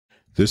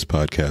This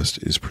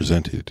podcast is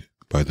presented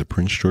by the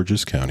Prince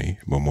George's County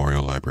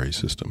Memorial Library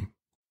System.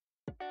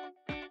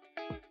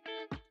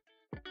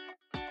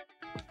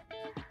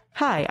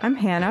 Hi, I'm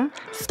Hannah.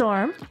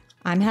 Storm.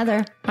 I'm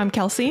Heather. I'm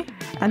Kelsey.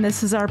 And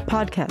this is our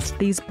podcast,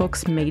 These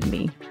Books Made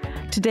Me.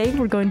 Today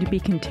we're going to be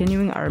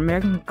continuing our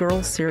American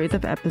Girl series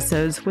of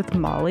episodes with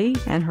Molly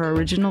and her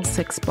original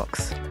 6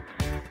 books.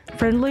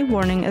 Friendly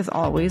warning as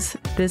always,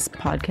 this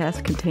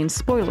podcast contains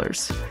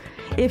spoilers.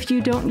 If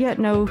you don't yet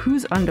know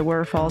whose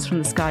underwear falls from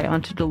the sky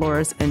onto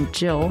Dolores and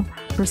Jill,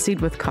 proceed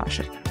with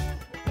caution.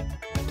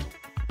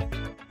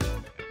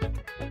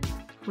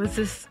 Was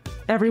this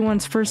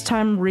everyone's first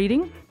time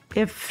reading?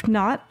 If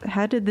not,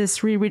 how did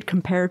this reread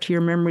compare to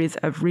your memories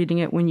of reading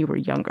it when you were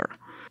younger?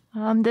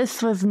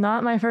 This was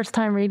not my first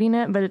time reading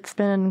it, but it's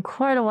been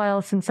quite a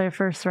while since I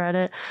first read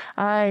it.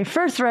 I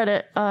first read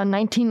it in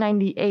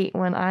 1998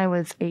 when I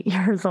was 8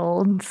 years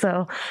old.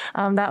 So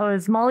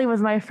Molly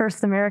was my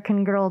first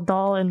American Girl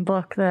doll and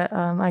book that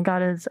I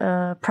got as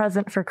a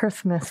present for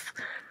Christmas.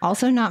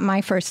 Also not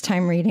my first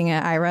time reading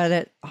it. I read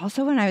it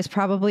also when I was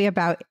probably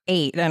about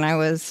 8, and I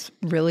was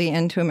really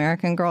into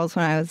American Girls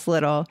when I was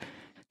little.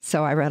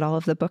 So I read all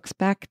of the books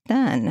back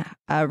then.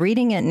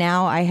 Reading it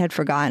now, I had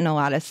forgotten a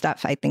lot of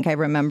stuff. I think I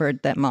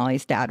remembered that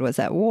Molly's dad was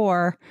at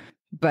war,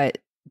 but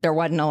there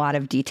wasn't a lot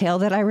of detail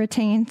that I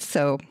retained.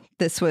 So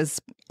this was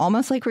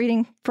almost like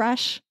reading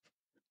fresh.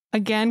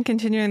 Again,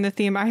 continuing the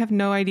theme, I have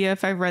no idea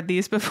if I've read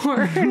these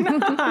before or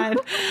not.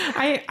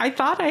 I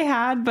thought I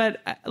had, but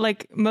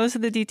like most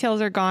of the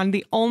details are gone.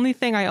 The only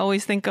thing I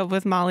always think of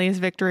with Molly is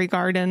Victory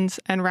Gardens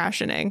and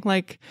rationing.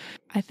 Like,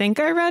 I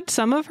think I read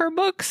some of her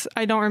books.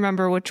 I don't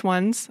remember which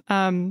ones.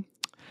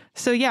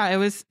 So yeah, it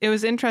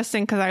was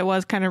interesting because I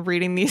was kind of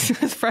reading these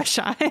with fresh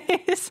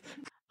eyes.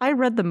 I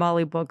read the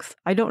Molly books.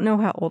 I don't know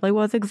how old I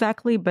was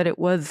exactly, but it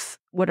was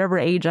whatever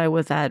age I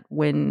was at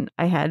when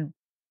I had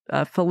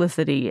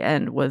Felicity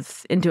and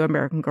was into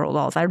American Girl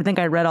dolls. I think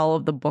I read all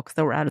of the books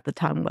that were out at the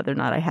time, whether or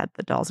not I had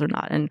the dolls or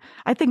not. And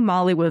I think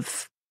Molly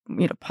was,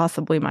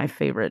 possibly my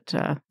favorite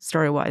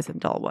story-wise and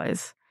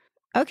doll-wise.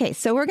 Okay,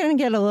 so we're going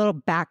to get a little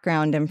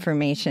background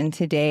information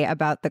today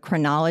about the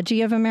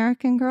chronology of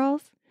American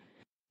Girls.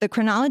 The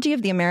chronology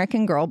of the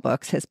American Girl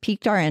books has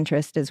piqued our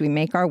interest as we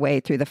make our way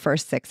through the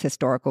first 6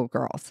 historical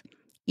girls.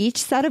 Each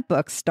set of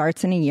books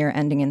starts in a year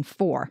ending in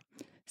 4.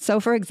 So,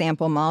 for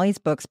example, Molly's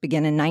books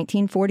begin in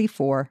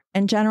 1944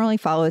 and generally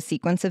follow a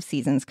sequence of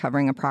seasons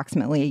covering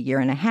approximately a year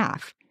and a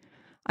half.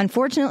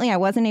 Unfortunately, I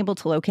wasn't able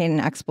to locate an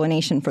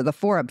explanation for the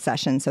 4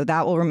 obsession, so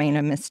that will remain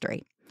a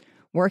mystery.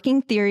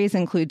 Working theories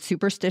include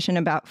superstition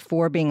about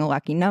 4 being a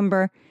lucky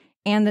number,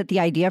 and that the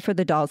idea for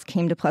the dolls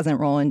came to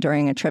Pleasant Rowland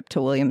during a trip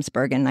to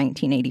Williamsburg in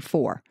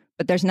 1984,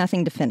 but there's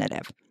nothing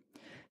definitive.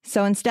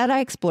 So instead,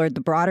 I explored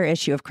the broader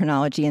issue of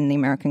chronology in the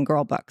American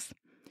Girl books.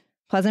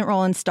 Pleasant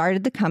Rowland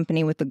started the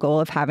company with the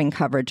goal of having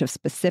coverage of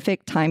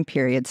specific time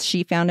periods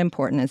she found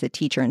important as a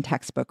teacher and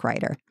textbook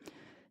writer.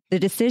 The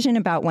decision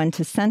about when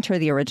to center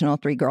the original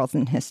 3 girls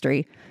in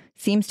history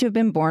seems to have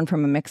been born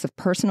from a mix of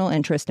personal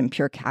interest and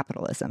pure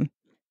capitalism.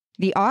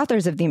 The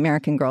authors of the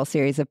American Girl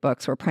series of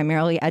books were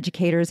primarily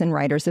educators and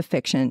writers of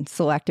fiction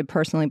selected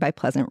personally by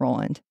Pleasant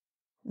Rowland.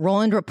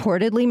 Rowland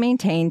reportedly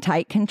maintained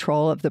tight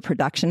control of the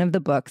production of the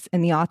books,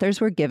 and the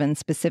authors were given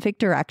specific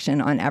direction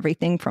on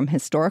everything from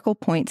historical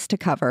points to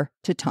cover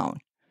to tone.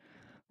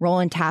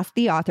 Rowland tasked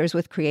the authors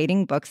with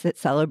creating books that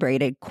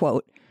celebrated,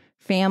 quote,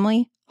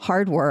 family,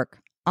 hard work,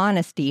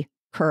 honesty,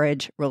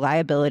 courage,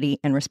 reliability,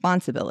 and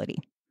responsibility,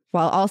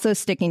 while also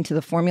sticking to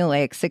the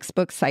formulaic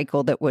 6-book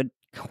cycle that would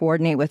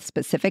coordinate with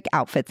specific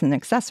outfits and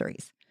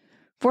accessories.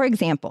 For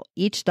example,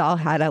 each doll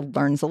had a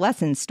learns a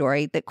lesson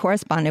story that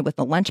corresponded with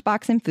a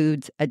lunchbox and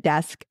foods, a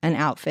desk, an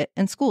outfit,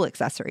 and school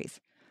accessories.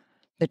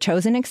 The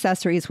chosen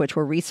accessories, which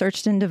were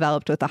researched and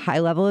developed with a high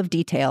level of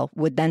detail,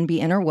 would then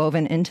be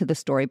interwoven into the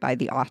story by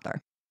the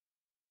author.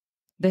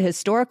 The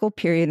historical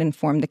period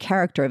informed the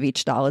character of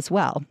each doll as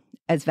well.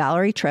 As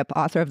Valerie Tripp,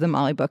 author of the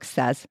Molly books,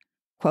 says,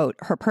 quote,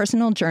 her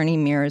personal journey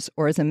mirrors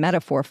or is a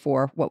metaphor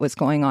for what was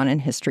going on in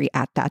history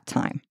at that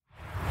time.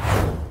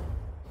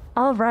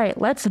 All right,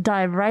 let's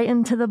dive right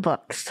into the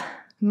books.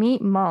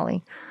 Meet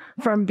Molly.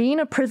 From being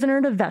a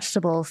prisoner to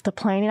vegetables to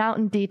planning out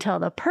in detail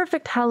the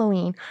perfect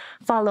Halloween,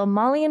 follow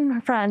Molly and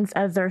her friends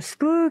as their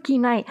spooky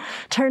night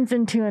turns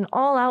into an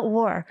all-out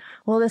war.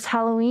 Will this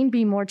Halloween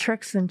be more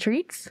tricks than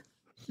treats?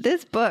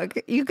 This book,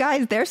 you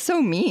guys, they're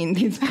so mean,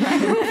 these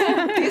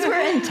pranks. These were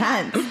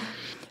intense.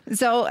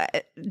 So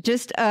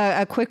just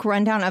a quick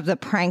rundown of the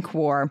prank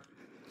war.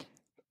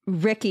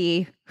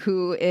 Ricky,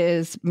 who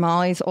is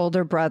Molly's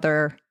older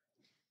brother,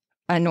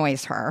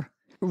 annoys her.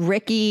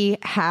 Ricky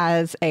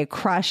has a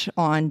crush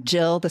on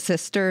Jill, the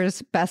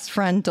sister's best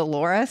friend,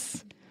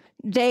 Dolores.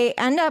 They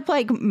end up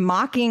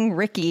mocking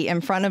Ricky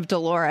in front of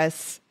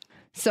Dolores.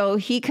 So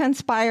he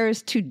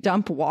conspires to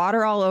dump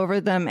water all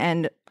over them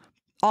and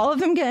all of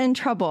them get in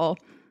trouble.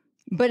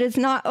 But it's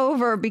not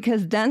over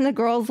because then the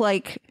girls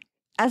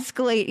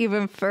escalate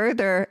even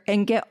further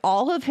and get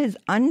all of his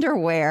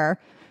underwear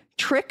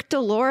trick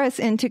Dolores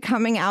into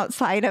coming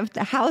outside of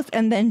the house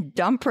and then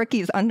dump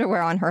Ricky's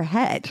underwear on her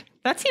head.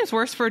 That seems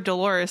worse for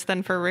Dolores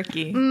than for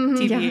Ricky,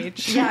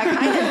 TBH. Yeah, it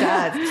kind of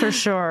does. For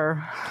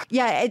sure.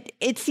 Yeah,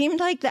 it seemed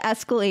like the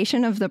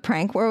escalation of the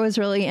prank war was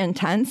really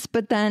intense,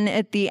 but then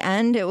at the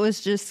end, it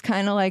was just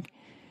kind of like,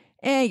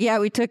 yeah,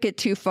 we took it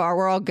too far.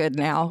 We're all good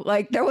now.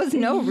 Like, there was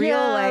no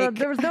real,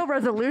 there was no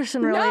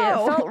resolution, really.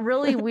 No. It felt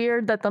really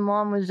weird that the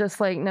mom was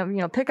just like,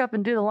 no, pick up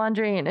and do the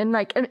laundry. And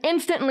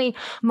instantly,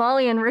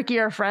 Molly and Ricky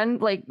are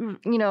friendly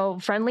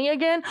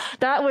again.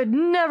 That would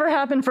never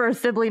happen for a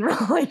sibling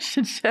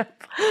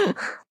relationship.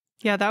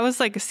 Yeah, that was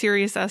like a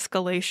serious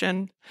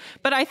escalation.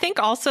 But I think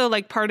also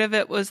like part of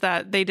it was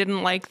that they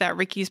didn't like that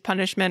Ricky's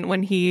punishment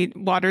when he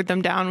watered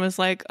them down was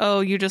like, oh,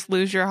 you just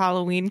lose your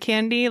Halloween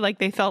candy. Like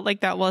they felt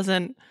like that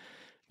wasn't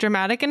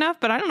dramatic enough,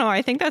 but I don't know.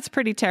 I think that's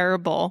pretty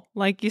terrible.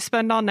 Like you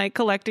spend all night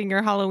collecting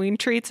your Halloween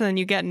treats and then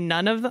you get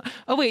none of them.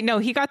 Oh wait, no,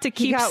 he got to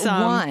keep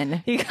some.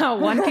 One. He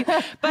got one.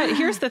 But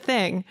here's the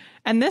thing,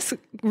 and this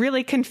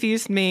really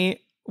confused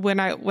me when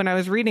I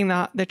was reading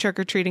the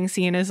trick-or-treating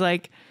scene is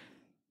like,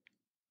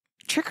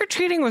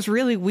 trick-or-treating was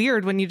really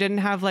weird when you didn't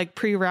have like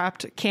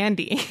pre-wrapped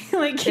candy.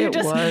 Like you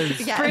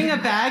bring a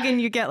bag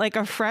and you get like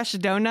a fresh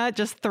donut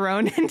just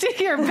thrown into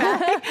your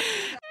bag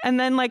and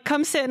then like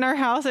come sit in our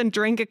house and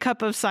drink a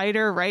cup of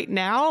cider right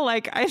now.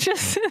 Like I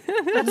just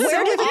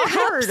where did the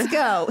cups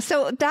go?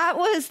 So that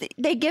was,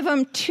 they give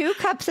them 2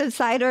 cups of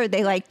cider.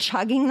 They like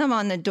chugging them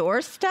on the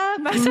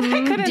doorstep.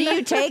 Do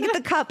you take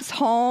the cups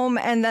home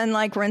and then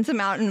like rinse them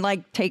out and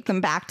like take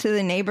them back to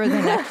the neighbor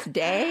the next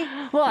day?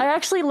 Well, I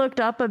actually looked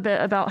up a bit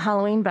about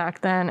Halloween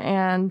back then,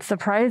 and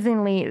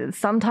surprisingly,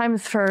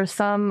 sometimes for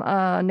some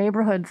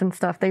neighborhoods and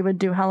stuff, they would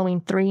do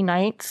Halloween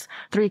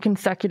 3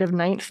 consecutive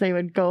nights. They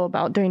would go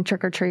about doing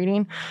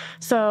trick-or-treating.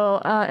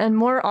 So, and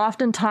more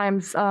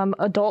oftentimes,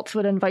 adults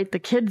would invite the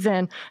kids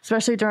in,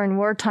 especially during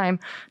wartime,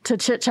 to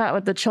chit-chat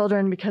with the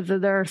children because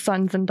of their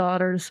sons and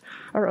daughters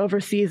are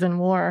overseas in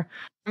war.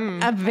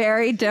 A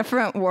very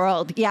different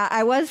world. Yeah,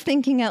 I was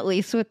thinking at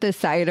least with the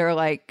cider,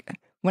 like...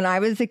 When I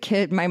was a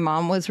kid, my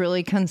mom was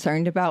really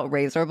concerned about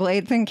razor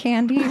blades and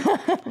candy.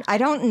 I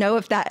don't know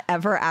if that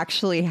ever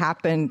actually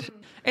happened.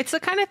 It's the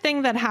kind of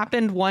thing that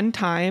happened one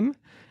time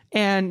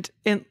and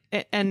like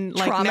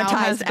traumatized now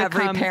has every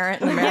become,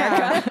 parent in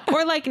America.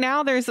 Or like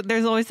now there's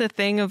always a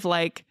thing of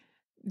like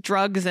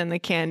drugs in the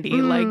candy.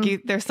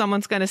 Like there's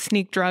someone's going to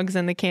sneak drugs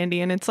in the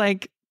candy, and it's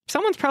like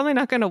someone's probably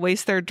not going to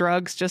waste their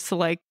drugs just to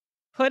like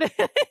put it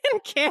in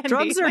candy.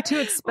 Drugs are too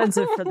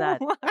expensive for that.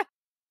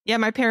 Yeah,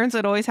 my parents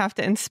would always have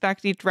to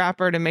inspect each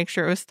wrapper to make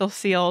sure it was still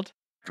sealed.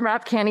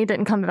 Wrapped candy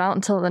didn't come out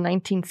until the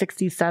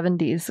 1960s,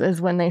 70s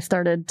is when they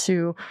started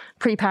to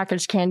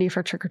prepackage candy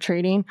for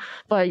trick-or-treating.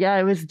 But yeah,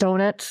 it was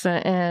donuts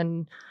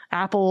and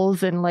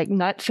apples and like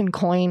nuts and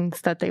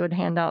coins that they would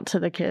hand out to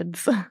the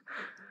kids.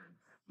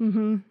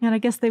 And I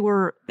guess they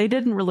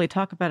didn't really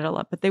talk about it a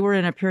lot, but they were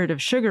in a period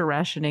of sugar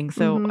rationing.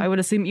 So I would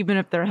assume even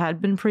if there had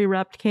been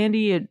pre-wrapped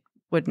candy, it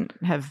wouldn't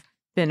have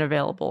been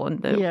available in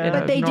the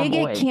But they did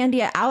get way.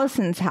 candy at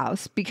Allison's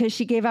house because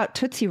she gave out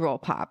Tootsie Roll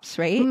Pops,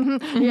 right?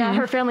 Yeah,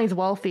 her family's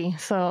wealthy,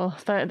 so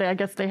I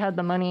guess they had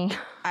the money.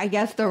 I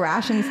guess the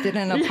rations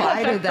didn't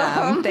apply to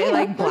them. They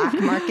like black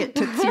market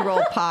Tootsie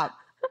Roll Pop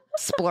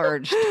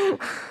splurged.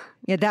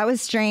 Yeah, that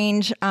was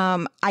strange.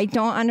 I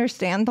don't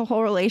understand the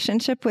whole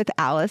relationship with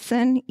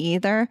Allison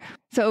either.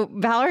 So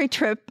Valerie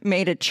Tripp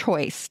made a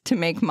choice to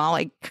make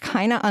Molly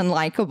kind of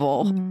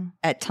unlikable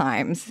at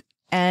times.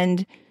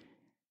 And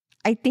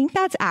I think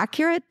that's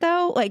accurate,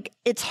 though. Like,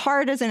 it's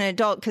hard as an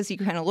adult because you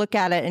kind of look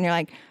at it and you're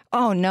like,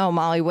 oh, no,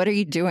 Molly, what are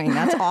you doing?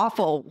 That's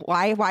awful.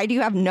 Why do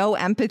you have no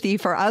empathy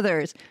for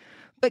others?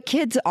 But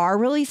kids are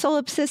really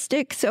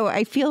solipsistic. So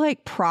I feel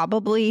like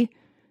probably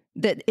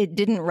that it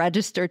didn't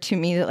register to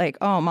me that like,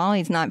 oh,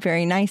 Molly's not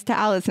very nice to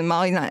Alice and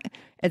Molly's not,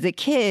 as a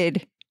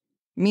kid,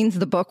 means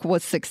the book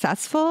was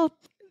successful.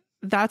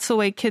 That's the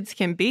way kids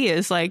can be,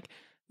 is like,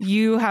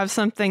 you have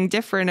something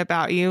different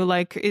about you.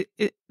 Like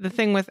the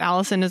thing with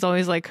Allison is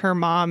always like her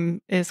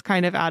mom is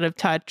kind of out of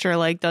touch or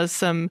like does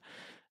some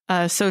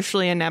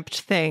socially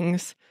inept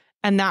things.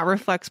 And that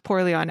reflects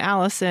poorly on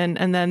Allison.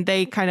 And then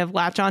they kind of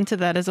latch onto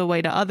that as a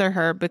way to other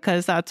her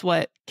because that's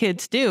what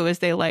kids do is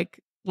they like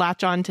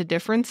latch on to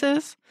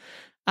differences.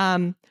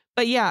 But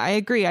yeah, I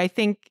agree. I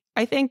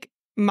think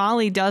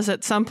Molly does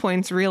at some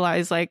points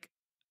realize like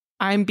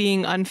I'm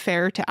being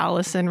unfair to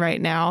Allison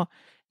right now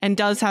and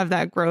does have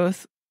that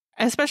growth.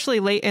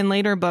 Especially in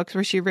later books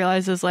where she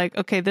realizes like,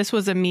 okay, this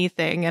was a me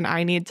thing and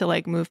I need to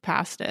like move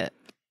past it.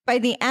 By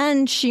the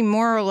end, she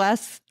more or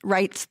less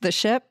rights the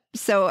ship.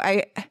 So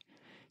I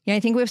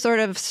think we've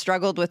sort of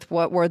struggled with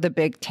what were the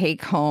big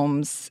take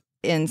homes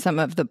in some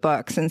of the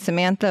books. And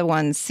Samantha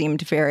ones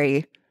seemed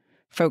very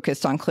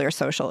focused on clear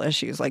social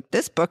issues. Like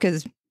this book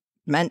is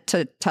meant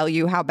to tell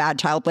you how bad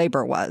child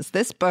labor was.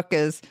 This book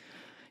is,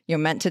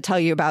 meant to tell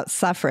you about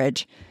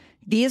suffrage.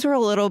 These were a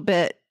little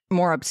bit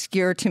more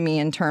obscure to me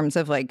in terms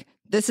of like,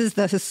 this is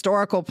the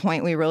historical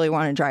point we really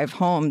want to drive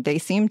home. They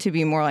seem to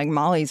be more like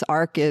Molly's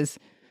arc is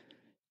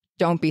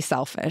don't be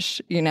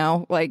selfish,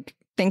 like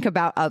think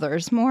about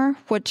others more,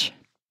 which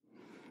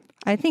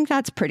I think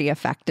that's pretty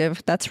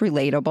effective. That's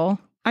relatable.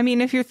 I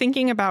mean, if you're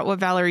thinking about what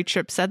Valerie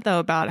Tripp said, though,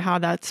 about how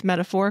that's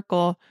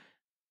metaphorical,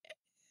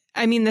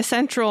 I mean, the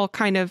central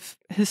kind of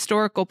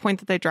historical point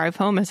that they drive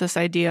home is this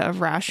idea of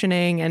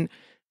rationing and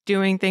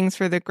doing things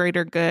for the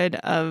greater good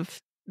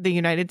of the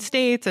United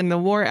States and the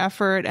war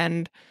effort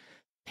and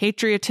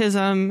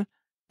patriotism.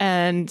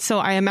 And so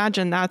I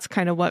imagine that's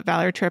kind of what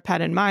Valerie Tripp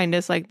had in mind,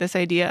 is like this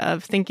idea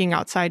of thinking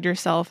outside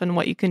yourself and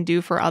what you can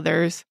do for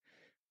others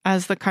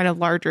as the kind of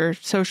larger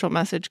social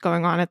message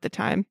going on at the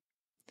time.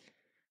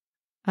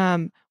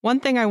 One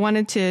thing I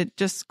wanted to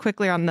just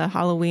quickly on the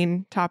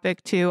Halloween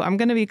topic too, I'm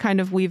going to be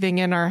kind of weaving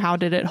in our how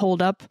did it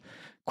hold up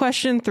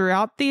question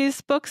throughout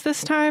these books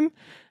this time.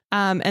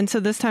 And so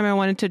this time I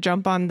wanted to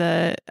jump on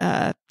the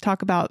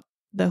talk about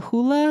the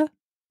hula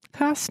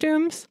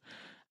costumes.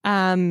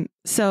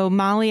 So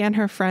Molly and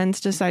her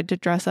friends decide to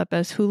dress up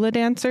as hula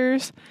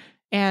dancers,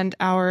 and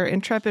our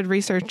intrepid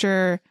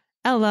researcher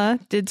Ella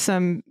did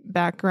some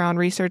background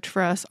research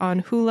for us on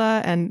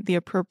hula and the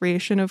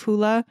appropriation of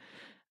hula.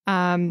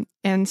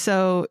 And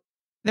so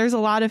there's a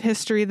lot of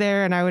history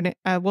there, and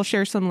we'll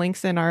share some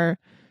links in our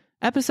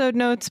episode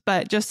notes,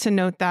 but just to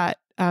note that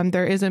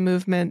there is a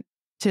movement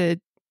to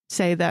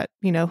say that,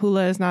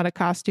 hula is not a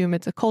costume,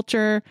 it's a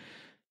culture.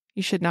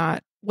 You should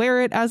not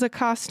wear it as a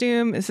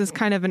costume. This is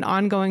kind of an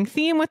ongoing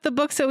theme with the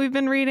books that we've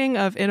been reading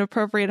of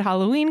inappropriate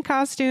Halloween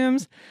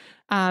costumes.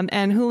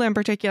 And hula in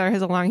particular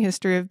has a long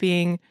history of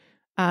being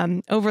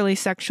overly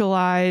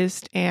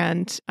sexualized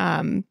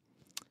and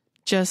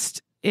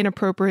just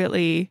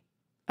inappropriately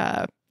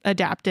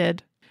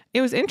adapted. It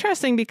was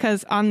interesting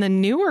because on the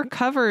newer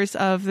covers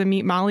of the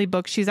Meet Molly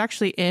book, she's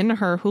actually in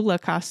her hula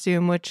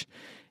costume, which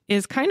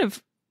is kind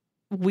of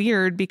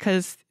weird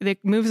because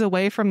it moves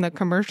away from the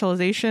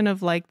commercialization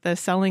of like the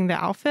selling the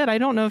outfit. I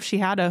don't know if she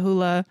had a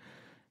hula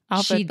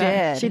outfit. She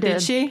did. She did.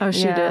 Did she? Oh,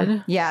 she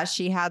did. Yeah,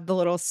 she had the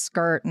little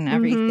skirt and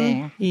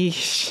everything.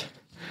 Yeesh.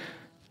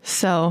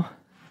 So,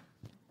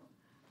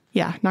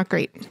 yeah, not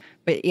great.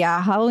 But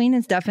yeah, Halloween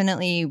is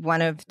definitely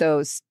one of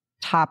those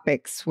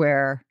topics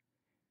where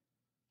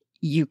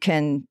you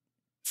can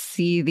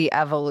see the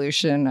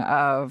evolution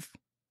of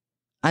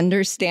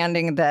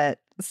understanding that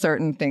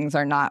certain things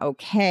are not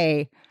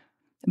okay.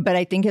 But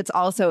I think it's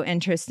also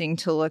interesting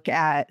to look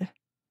at,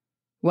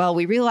 well,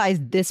 we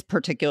realized this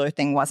particular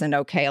thing wasn't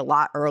okay a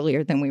lot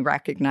earlier than we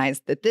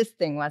recognized that this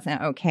thing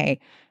wasn't okay.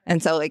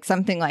 And so like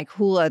something like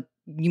hula,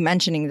 you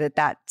mentioning that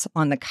that's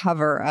on the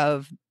cover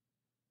of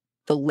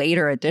the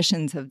later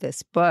editions of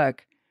this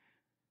book,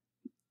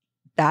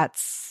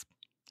 that's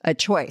a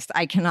choice.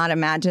 I cannot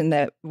imagine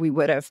that we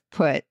would have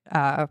put,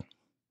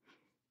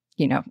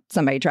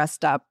 somebody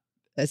dressed up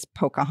as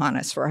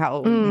Pocahontas for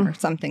Halloween or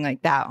something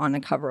like that on the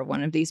cover of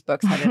one of these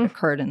books had it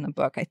occurred in the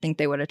book. I think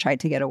they would have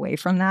tried to get away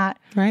from that.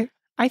 Right.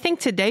 I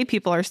think today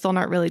people are still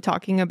not really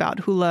talking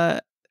about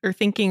hula or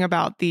thinking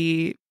about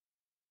the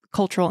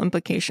cultural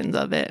implications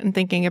of it and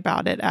thinking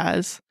about it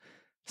as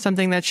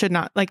something that should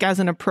not, like as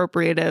an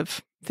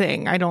appropriative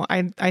thing.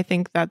 I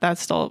think that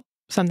that's still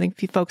something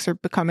folks are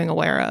becoming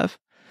aware of.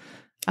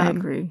 I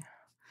agree.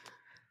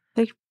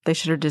 They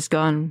should have just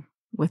gone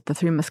with the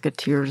Three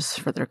Musketeers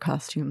for their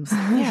costumes.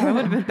 Yeah, that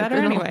would have been better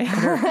anyway.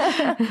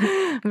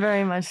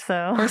 Very much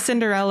so. Or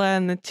Cinderella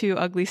and the two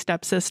ugly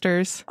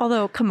stepsisters.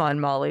 Although, come on,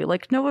 Molly.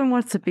 Like, no one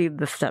wants to be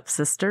the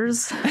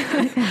stepsisters.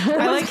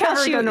 I like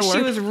how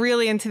she was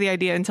really into the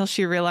idea until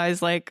she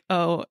realized, like,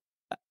 oh,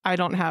 I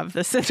don't have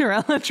the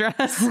Cinderella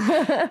dress.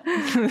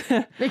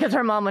 Because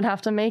her mom would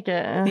have to make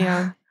it.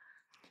 Yeah.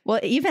 Well,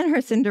 even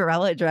her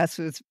Cinderella dress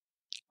was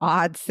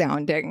odd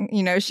sounding.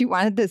 She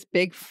wanted this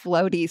big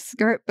floaty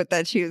skirt, but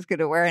that she was going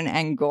to wear an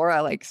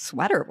Angora like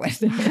sweater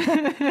with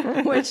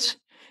it, which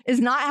is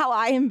not how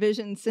I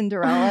envisioned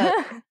Cinderella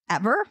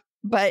ever.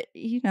 But,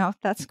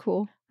 that's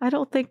cool. I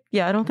don't think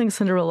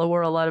Cinderella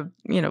wore a lot of,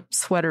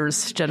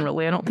 sweaters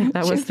generally. I don't think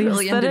that was the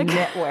really aesthetic. Into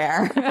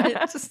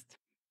knitwear.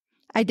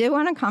 I did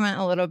want to comment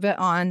a little bit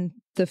on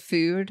the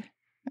food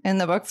in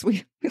the books.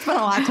 We spent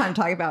a lot of time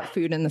talking about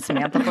food in the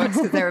Samantha books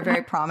because they were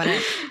very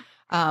prominent.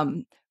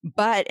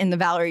 But in the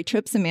Valerie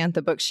Tripp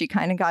Samantha book, she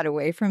kind of got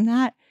away from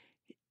that.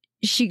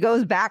 She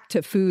goes back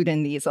to food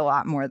in these a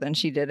lot more than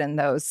she did in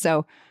those.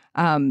 So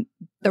the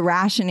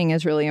rationing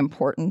is really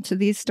important to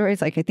these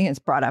stories. Like I think it's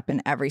brought up in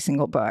every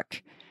single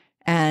book.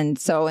 And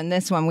so in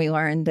this one, we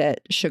learned that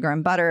sugar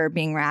and butter are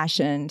being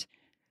rationed.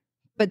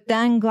 But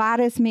then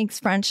Gladys makes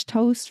French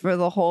toast for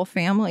the whole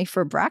family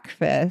for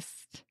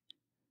breakfast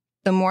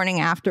the morning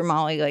after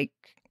Molly,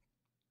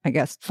 I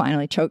guess,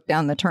 finally choked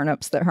down the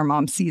turnips that her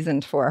mom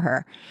seasoned for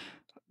her.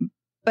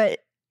 But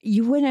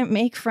you wouldn't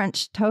make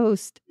French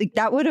toast.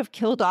 That would have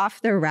killed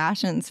off their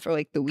rations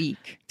for the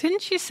week.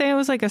 Didn't she say it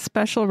was a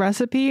special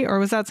recipe, or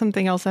was that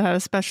something else that had a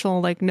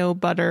special no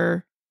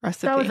butter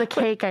recipe? That was a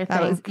cake, I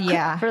think.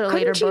 Yeah. For the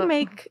later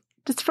book.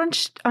 Does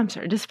French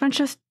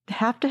just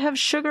have to have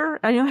sugar?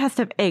 I know it has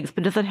to have eggs,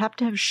 but does it have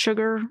to have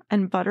sugar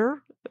and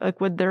butter? Like,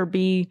 would there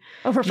be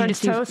Over French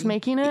just use- toast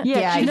making it?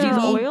 Yeah, you do you use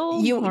need-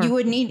 oil? You or-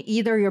 would need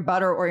either your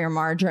butter or your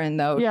margarine,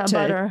 though, Yeah,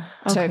 butter.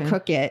 to Okay.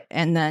 cook it.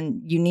 And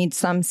then you need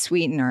some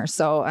sweetener.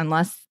 So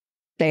unless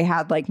they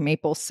had like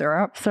maple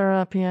syrup.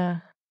 Syrup, yeah.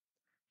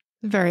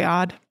 Very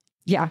odd.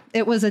 Yeah,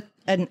 it was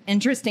an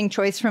interesting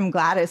choice from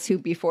Gladys, who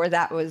before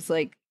that was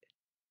like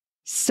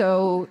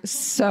so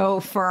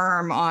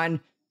firm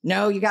on,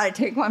 no, you got to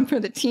take one for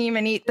the team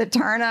and eat the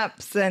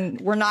turnips. And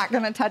we're not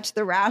going to touch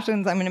the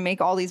rations. I'm going to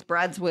make all these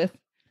breads with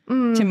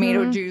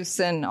tomato juice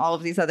and all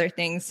of these other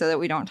things so that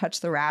we don't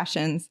touch the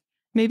rations.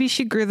 Maybe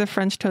she grew the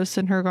French toast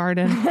in her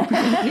garden.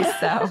 Maybe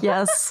so.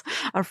 Yes,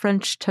 a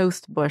French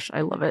toast bush.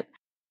 I love it.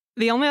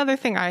 The only other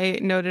thing I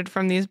noted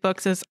from these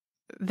books is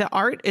the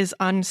art is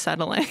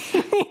unsettling.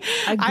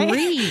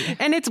 Agreed.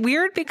 And it's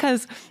weird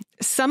because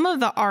some of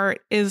the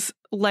art is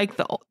like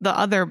the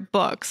other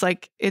books.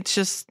 Like it's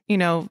just, you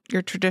know,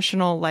 your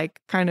traditional like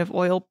kind of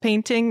oil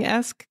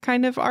painting-esque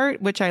kind of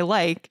art, which I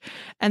like.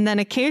 And then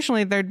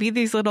occasionally there'd be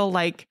these little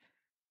like,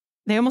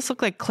 they almost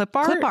look like clip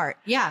art. Clip art,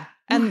 yeah.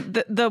 And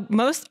the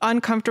most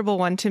uncomfortable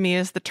one to me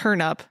is the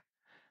turnip.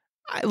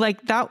 I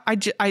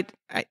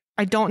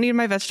don't need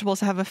my vegetables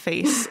to have a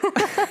face.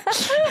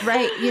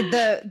 Right.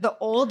 The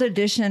old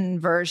edition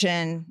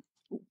version,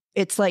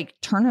 it's like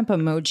turnip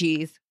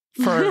emojis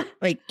for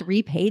like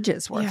 3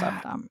 pages worth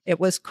of them. It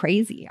was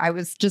crazy. I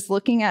was just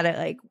looking at it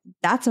like,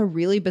 that's a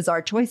really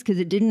bizarre choice because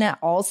it didn't at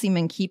all seem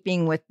in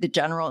keeping with the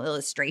general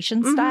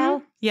illustration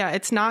style. Yeah,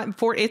 it's not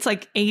it's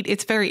like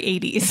it's very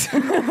 80s.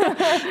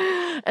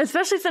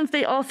 Especially since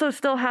they also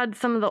still had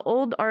some of the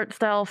old art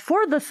style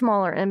for the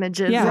smaller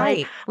images. Yeah. Right.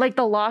 Right. Like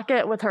the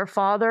locket with her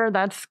father,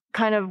 that's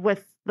kind of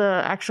with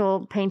the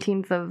actual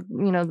paintings of,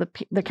 you know,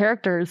 the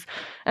characters.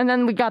 And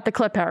then we got the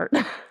clip art.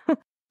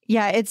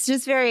 Yeah, it's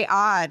just very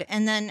odd.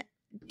 And then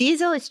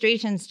these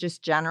illustrations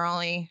just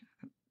generally,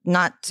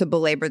 not to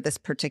belabor this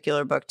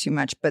particular book too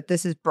much, but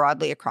this is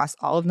broadly across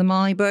all of the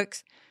Molly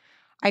books.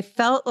 I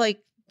felt like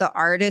the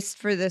artist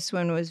for this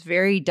one was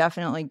very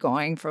definitely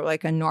going for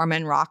like a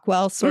Norman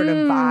Rockwell sort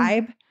of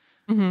vibe.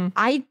 Mm-hmm.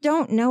 I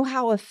don't know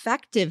how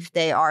effective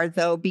they are,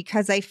 though,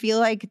 because I feel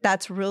like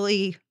that's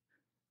really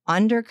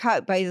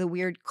undercut by the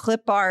weird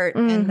clip art.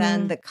 And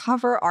then the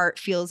cover art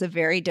feels a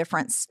very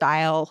different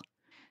style.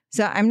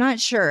 So I'm not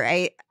sure.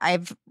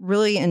 I've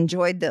really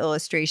enjoyed the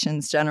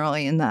illustrations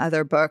generally in the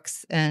other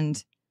books,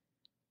 and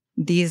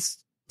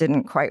these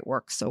didn't quite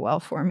work so well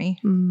for me.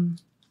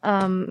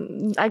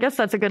 I guess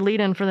that's a good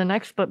lead-in for the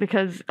next book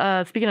because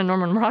speaking of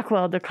Norman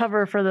Rockwell, the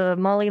cover for the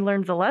Molly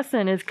Learns a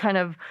Lesson is kind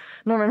of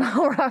Norman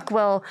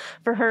Rockwell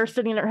for her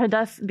sitting at her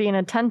desk being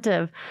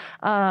attentive.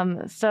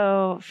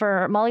 So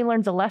for Molly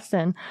Learns a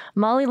Lesson,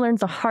 Molly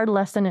learns a hard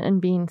lesson in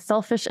being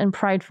selfish and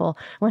prideful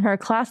when her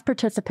class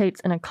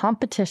participates in a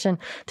competition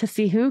to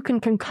see who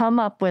can come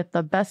up with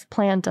the best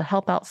plan to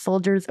help out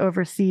soldiers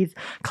overseas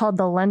called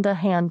the Lend a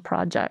Hand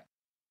Project.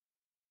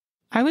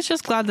 I was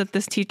just glad that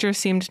this teacher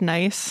seemed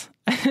nice.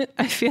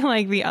 I feel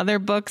like the other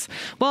books,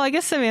 well, I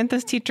guess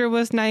Samantha's teacher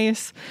was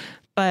nice,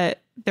 but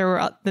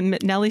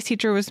Nellie's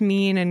teacher was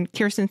mean and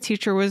Kirsten's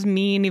teacher was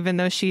mean, even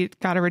though she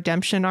got a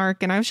redemption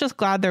arc. And I was just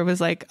glad there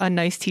was like a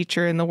nice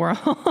teacher in the world.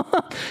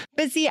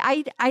 But see,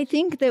 I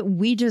think that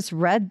we just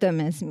read them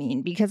as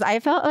mean because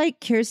I felt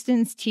like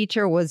Kirsten's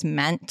teacher was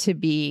meant to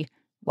be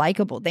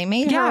likable. They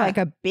made her like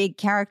a big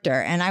character.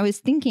 And I was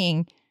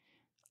thinking,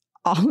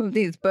 all of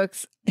these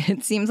books,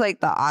 it seems like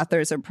the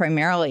authors are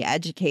primarily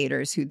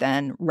educators who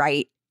then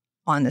write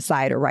on the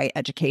side or write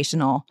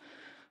educational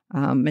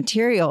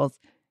materials.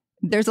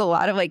 There's a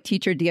lot of like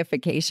teacher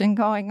deification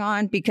going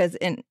on because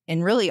in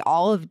really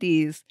all of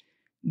these,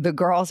 the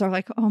girls are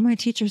like, oh, my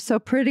teacher's so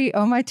pretty.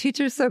 Oh, my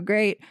teacher's so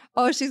great.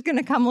 Oh, she's going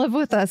to come live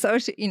with us. Oh,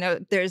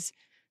 there's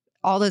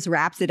all this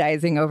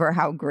rhapsodizing over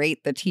how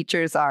great the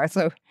teachers are.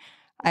 So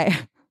I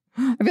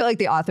feel like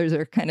the authors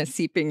are kind of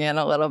seeping in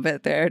a little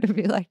bit there to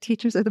be like,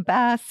 teachers are the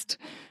best,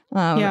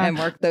 and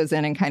work those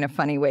in kind of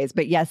funny ways.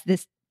 But yes,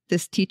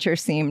 this teacher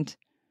seemed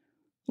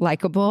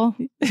likable.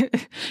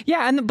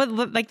 Yeah,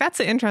 but like that's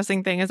the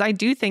interesting thing is I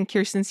do think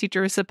Kirsten's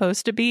teacher was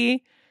supposed to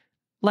be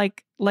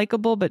like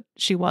likable, but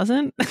she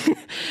wasn't.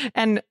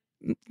 And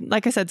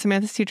like I said,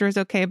 Samantha's teacher was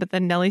okay, but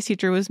then Nellie's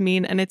teacher was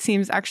mean. And it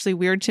seems actually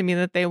weird to me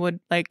that they would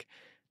like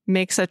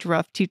make such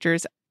rough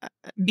teachers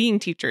being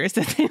teachers,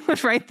 that they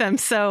would write them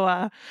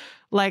so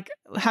like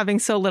having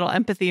so little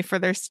empathy for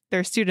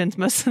their students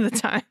most of the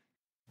time.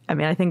 I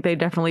mean, I think they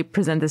definitely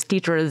present this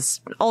teacher as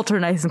ultra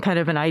nice and kind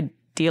of an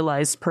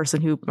idealized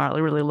person who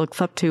Molly really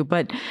looks up to.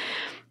 But,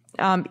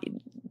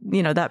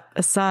 that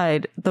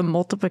aside, the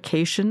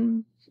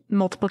multiplication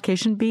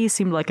bee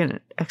seemed like an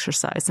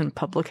exercise in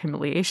public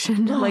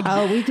humiliation. Like,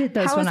 we did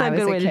those when I was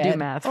a kid. How is that a good way to do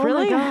math? Oh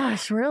Really? my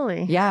gosh,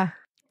 really? Yeah.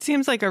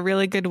 Seems like a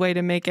really good way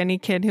to make any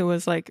kid who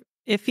was like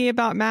iffy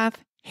about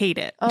math hate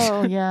it.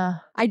 Oh, yeah.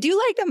 I do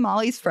like that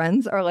Molly's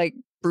friends are like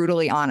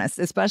brutally honest,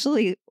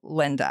 especially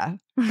Linda.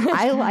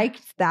 I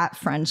liked that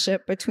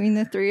friendship between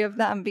the three of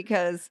them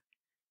because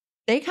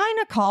they kind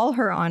of call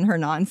her on her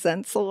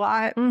nonsense a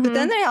lot, but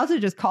then they also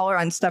just call her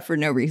on stuff for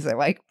no reason.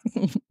 Like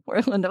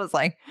where Linda was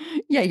like,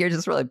 yeah, you're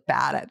just really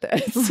bad at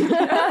this.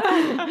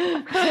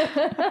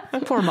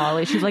 Poor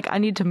Molly. She's like, I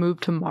need to move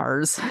to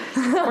Mars.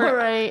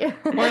 Right.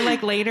 Or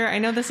like later, I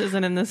know this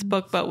isn't in this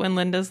book, but when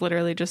Linda's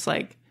literally just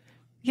like,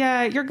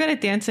 yeah, you're good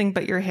at dancing,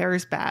 but your hair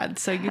is bad,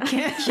 so you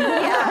can't.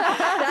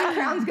 That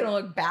crown's going to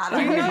look bad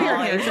on you,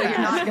 Molly, so you're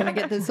not going to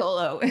get the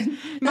solo.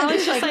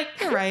 Molly's just like,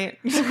 you're right.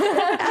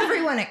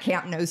 Everyone at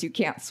camp knows you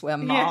can't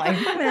swim, Molly.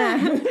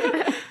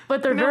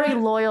 But they're very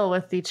loyal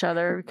with each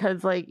other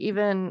because, like,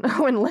 even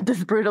when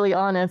Linda's brutally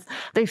honest,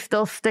 they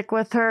still stick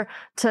with her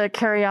to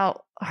carry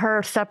out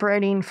her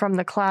separating from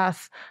the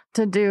class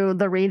to do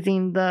the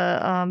raising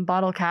the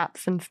bottle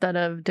caps instead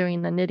of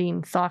doing the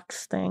knitting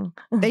socks thing.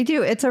 They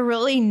do. It's a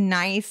really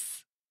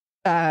nice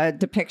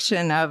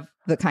depiction of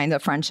the kind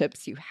of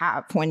friendships you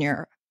have when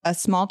you're a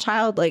small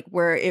child, like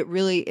where it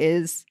really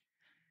is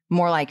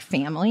more like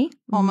family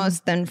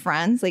almost than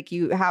friends. Like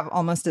you have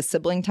almost a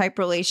sibling type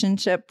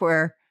relationship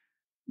where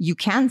you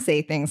can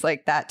say things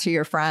like that to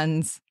your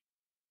friends.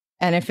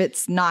 And if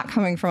it's not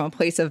coming from a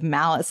place of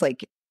malice,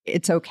 like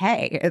it's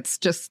okay. It's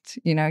just,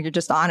 you're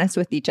just honest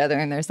with each other.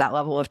 And there's that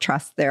level of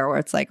trust there where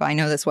it's like, oh, I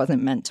know this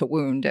wasn't meant to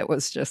wound. It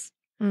was just,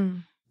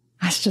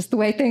 that's just the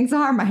way things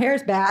are. My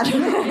hair's bad.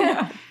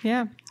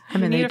 Yeah. I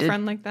mean, you need a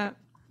friend like that.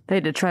 They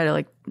did try to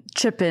like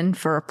chip in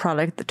for a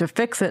product to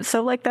fix it.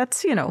 So like,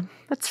 that's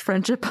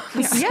friendship.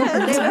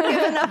 Yeah, they were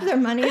giving up their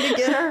money to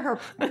get her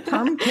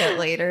perm kit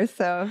later.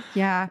 So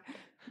yeah,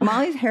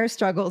 Molly's hair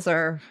struggles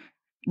are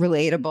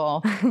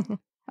relatable.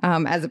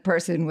 As a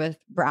person with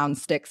brown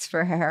sticks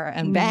for hair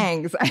and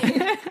bangs,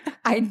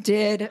 I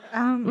did,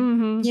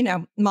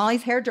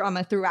 Molly's hair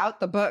drama throughout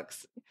the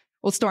books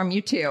will storm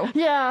you too.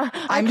 Yeah.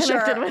 I'm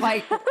sure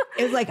like,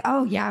 it's like,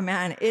 oh yeah,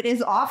 man, it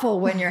is awful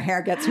when your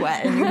hair gets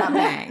wet and you have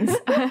bangs.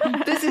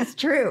 This is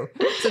true.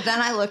 So then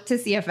I looked to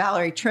see if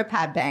Valerie Tripp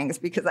had bangs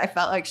because I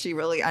felt like she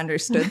really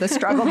understood the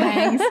struggle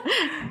bangs.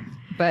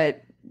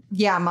 But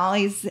yeah,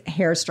 Molly's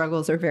hair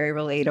struggles are very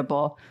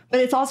relatable,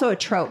 but it's also a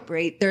trope,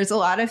 right? There's a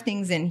lot of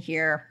things in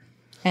here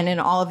and in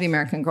all of the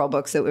American Girl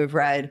books that we've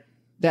read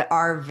that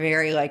are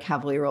very like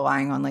heavily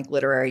relying on like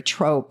literary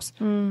tropes,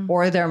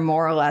 or they're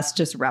more or less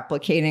just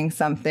replicating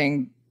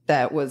something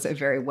that was a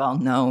very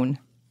well-known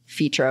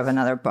feature of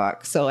another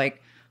book. So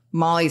like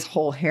Molly's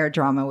whole hair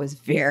drama was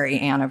very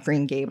Anne of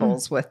Green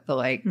Gables with the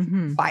like,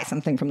 buy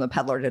something from the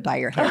peddler to dye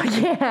your hair.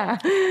 Yeah.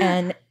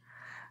 And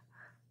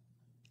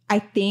I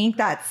think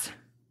that's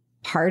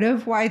part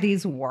of why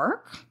these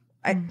work.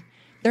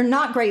 They're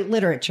not great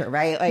literature,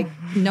 right? Like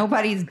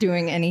nobody's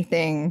doing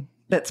anything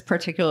that's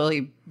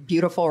particularly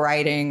beautiful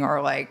writing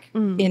or like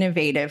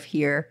innovative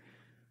here,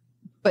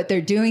 but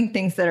they're doing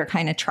things that are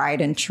kind of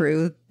tried and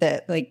true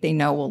that like they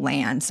know will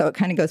land. So it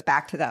kind of goes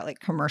back to that like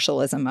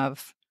commercialism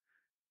of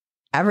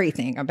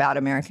everything about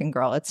American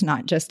Girl. It's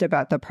not just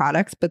about the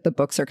products, but the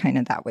books are kind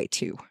of that way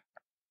too.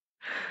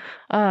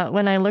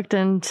 When I looked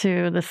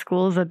into the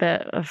schools a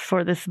bit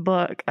for this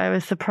book, I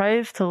was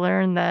surprised to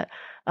learn that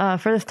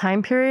for this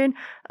time period,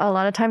 a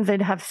lot of times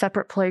they'd have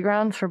separate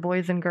playgrounds for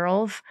boys and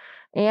girls.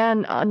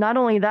 And not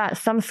only that,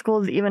 some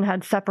schools even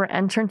had separate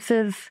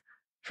entrances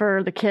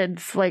for the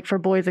kids, like for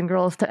boys and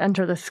girls to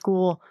enter the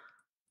school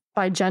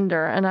by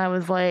gender. And I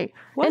was like,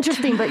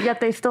 interesting, but yet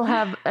they still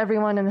have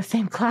everyone in the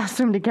same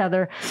classroom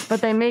together.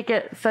 But they make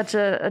it such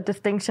a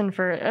distinction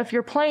for if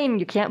you're playing,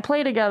 you can't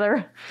play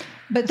together.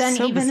 But then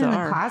so even bizarre.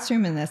 In the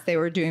classroom in this, they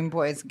were doing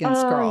boys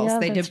against girls. Yeah,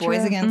 they did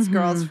boys against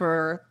girls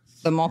for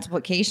the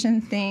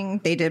multiplication thing.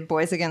 They did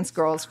boys against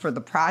girls for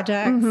the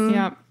projects.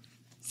 Yeah.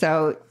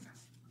 So,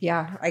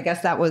 yeah, I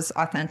guess that was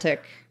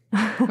authentic.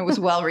 It was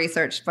well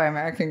researched by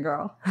American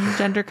Girl.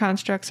 Gender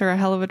constructs are a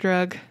hell of a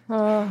drug.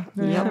 Oh,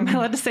 yeah. Am I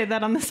allowed to say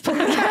that on this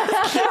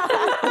podcast?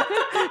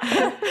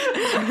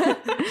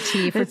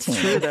 T for teen.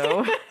 True,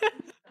 though.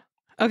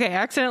 Okay, I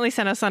accidentally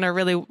sent us on a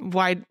really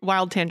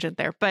wild tangent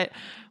there. But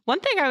one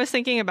thing I was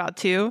thinking about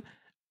too,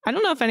 I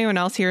don't know if anyone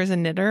else here is a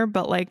knitter,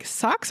 but like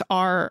socks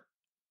are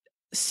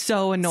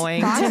so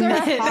annoying. Socks to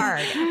are knit.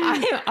 hard.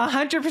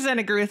 I 100%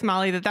 agree with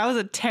Molly that was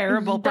a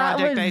terrible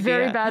project idea. That was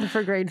very bad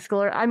for grade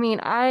schooler. I mean,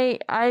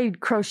 I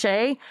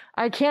crochet.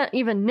 I can't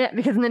even knit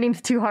because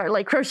knitting's too hard.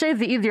 Like crochet is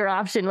the easier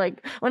option.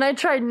 Like when I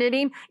tried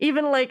knitting,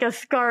 even like a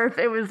scarf,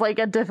 it was like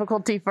a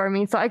difficulty for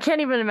me. So I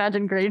can't even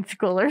imagine grade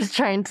schoolers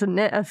trying to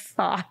knit a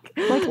sock.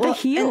 Like the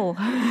heel.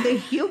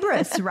 The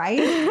hubris, right?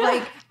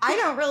 Like I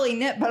don't really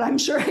knit, but I'm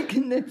sure I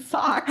can knit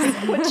socks.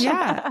 Which,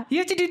 yeah. You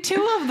have to do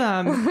 2 of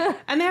them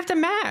and they have to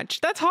match.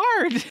 That's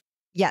hard.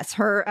 Yes,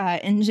 her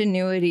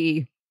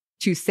ingenuity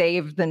to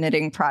save the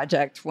knitting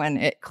project when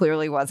it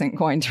clearly wasn't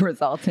going to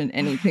result in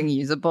anything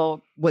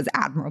usable was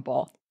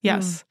admirable.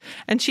 Yes.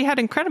 And she had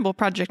incredible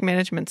project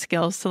management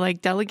skills to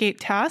like delegate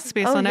tasks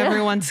based on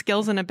everyone's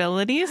skills and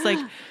abilities. Like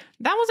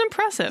that was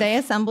impressive. They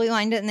assembly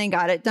lined it and they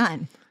got it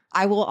done.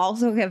 I will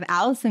also give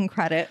Allison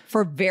credit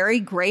for very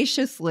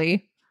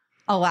graciously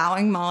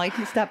allowing Molly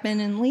to step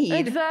in and lead.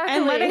 Exactly.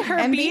 And letting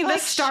her be the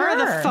like, star of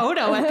the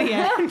photo at the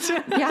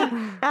end.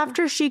 Yeah.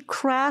 After she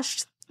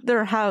crashed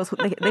their house.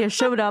 They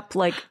showed up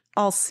like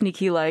all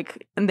sneaky,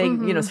 like, and they,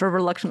 sort of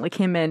reluctantly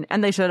came in,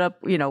 and they showed up,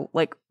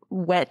 like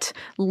wet,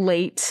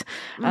 late,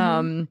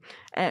 and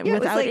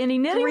without like any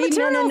knitting materials.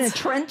 3 men in a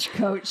trench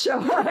coat show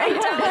up. I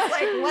was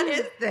like, what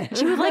is this?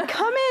 She was like,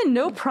 come in,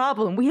 no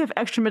problem. We have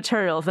extra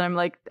materials. And I'm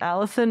like,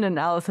 Allison and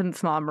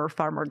Allison's mom are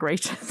far more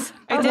gracious.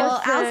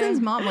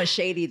 Allison's mom was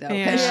shady, though,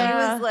 because she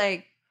was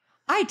like,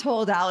 I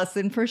told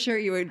Allison for sure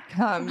you would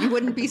come. You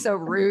wouldn't be so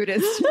rude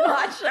as to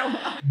not show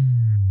up.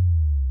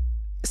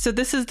 So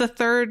this is the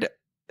third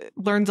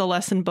Learns a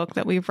Lesson book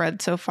that we've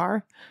read so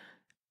far.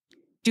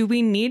 Do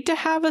we need to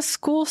have a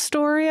school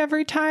story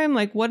every time?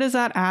 Like, what does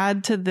that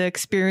add to the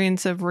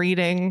experience of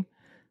reading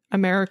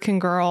American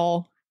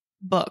Girl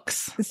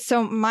books?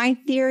 So my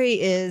theory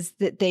is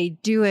that they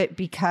do it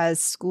because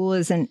school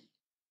is an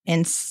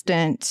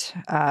instant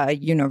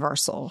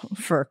universal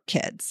for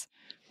kids,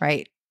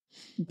 right?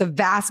 The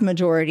vast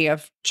majority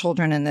of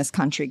children in this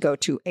country go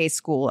to a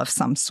school of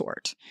some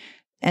sort.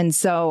 And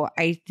so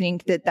I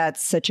think that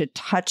that's such a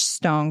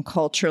touchstone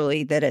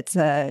culturally that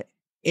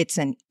it's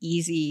an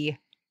easy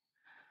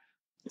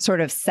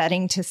sort of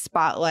setting to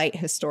spotlight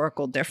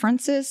historical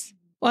differences.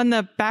 Well, and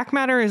the back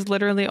matter is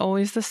literally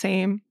always the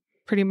same,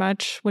 pretty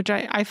much, which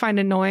I find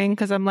annoying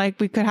because I'm like,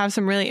 we could have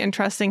some really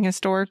interesting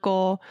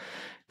historical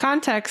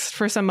context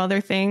for some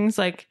other things,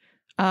 like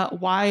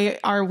why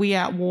are we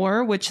at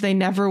war, which they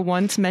never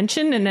once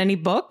mention in any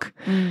book.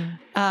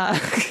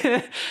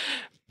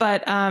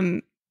 But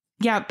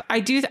yeah, I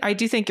do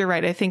think you're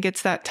right. I think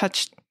it's that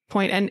touch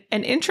point. And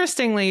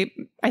interestingly,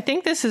 I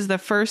think this is the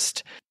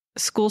first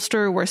school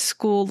story where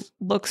school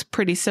looks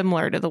pretty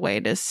similar to the way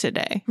it is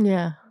today.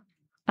 Yeah.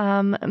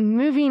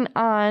 Moving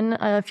on,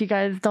 if you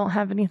guys don't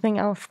have anything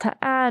else to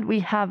add,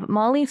 we have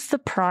Molly's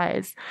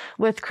Surprise.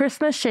 With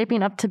Christmas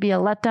shaping up to be a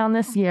letdown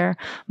this year,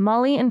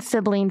 Molly and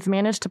siblings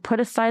manage to put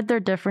aside their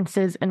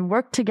differences and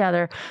work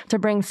together to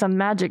bring some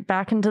magic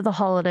back into the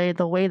holiday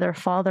the way their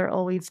father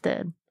always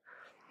did.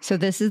 So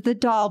this is the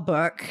doll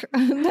book.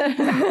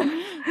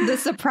 The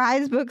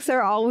surprise books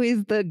are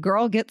always the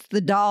girl gets the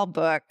doll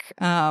book,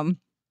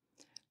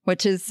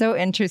 which is so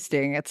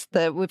interesting.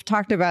 We've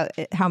talked about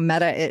how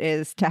meta it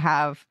is to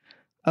have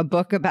a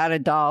book about a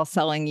doll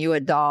selling you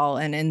a doll.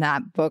 And in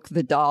that book,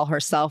 the doll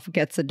herself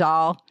gets a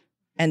doll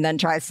and then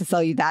tries to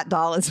sell you that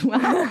doll as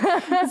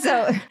well.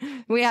 So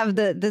we have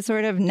the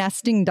sort of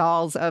nesting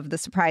dolls of the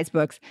surprise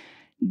books.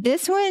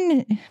 This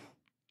one,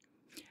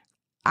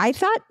 I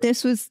thought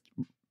this was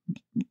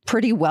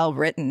pretty well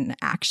written,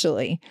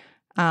 actually.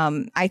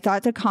 I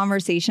thought the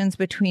conversations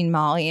between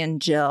Molly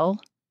and Jill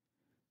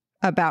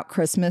about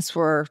Christmas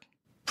were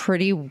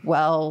pretty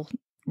well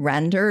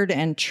rendered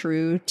and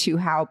true to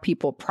how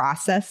people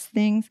process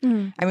things.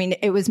 I mean,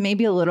 it was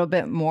maybe a little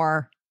bit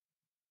more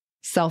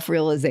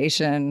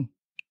self-realization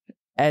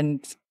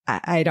and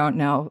I don't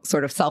know,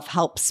 sort of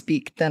self-help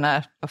speak than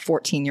a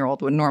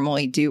 14-year-old would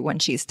normally do when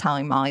she's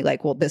telling Molly,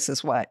 like, well, this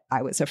is what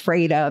I was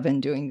afraid of,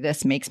 and doing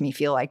this makes me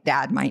feel like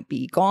Dad might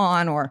be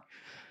gone, or,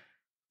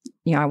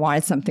 I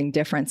wanted something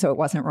different, so it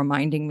wasn't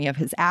reminding me of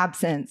his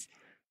absence.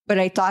 But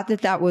I thought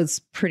that was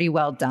pretty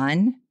well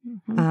done.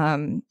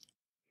 And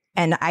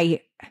I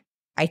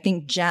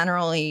think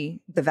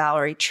generally the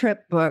Valerie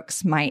Tripp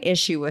books, my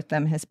issue with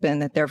them has been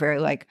that they're very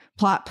like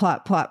plot,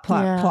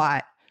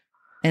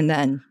 and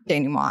then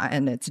denouement,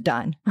 and it's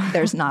done.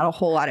 There's not a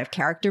whole lot of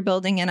character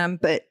building in them,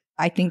 but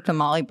I think the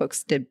Molly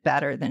books did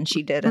better than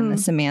she did in the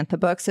Samantha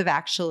books of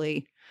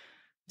actually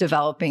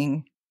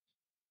developing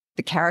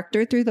the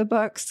character through the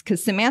books.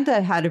 Because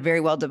Samantha had a very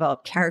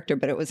well-developed character,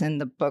 but it was in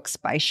the books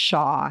by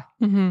Shaw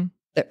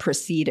that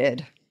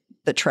preceded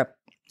the Tripp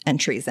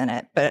entries in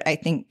it. But I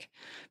think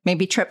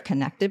maybe Tripp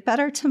connected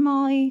better to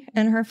Molly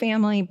and her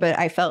family, but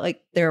I felt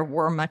like there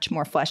were much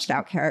more fleshed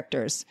out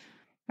characters.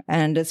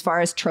 And as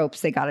far as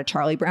tropes, they got a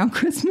Charlie Brown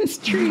Christmas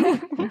tree.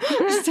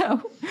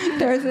 So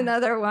there's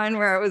another one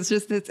where it was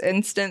just this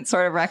instant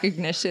sort of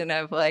recognition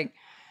of like,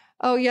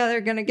 oh yeah, they're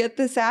going to get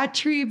the sad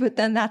tree, but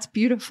then that's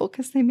beautiful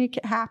because they make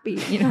it happy.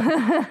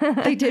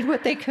 They did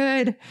what they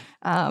could.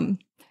 Yeah,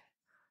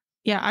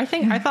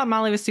 I thought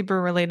Molly was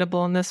super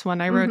relatable in this one.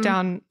 I wrote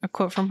down a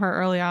quote from her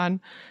early on.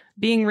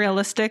 Being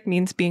realistic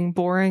means being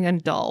boring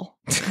and dull.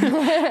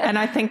 And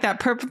I think that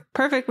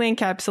perfectly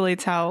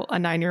encapsulates how a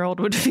 9-year-old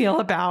would feel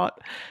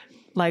about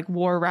like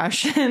war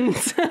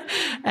rations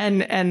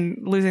and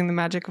losing the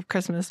magic of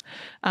Christmas.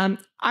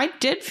 I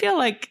did feel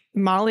like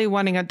Molly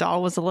wanting a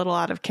doll was a little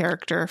out of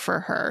character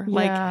for her.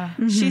 Yeah.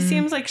 Like she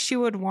seems like she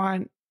would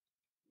want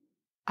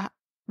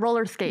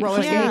roller skates,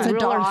 a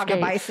dog, a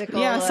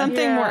bicycle. Yeah,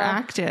 something more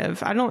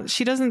active.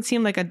 She doesn't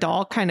seem like a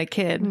doll kind of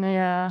kid.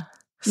 Yeah.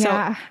 So,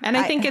 and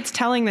I think it's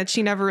telling that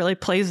she never really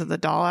plays with the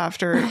doll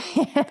after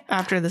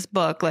this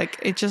book. Like,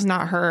 it's just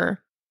not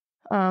her.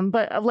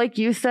 But like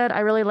you said,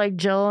 I really like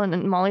Jill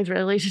and Molly's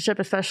relationship,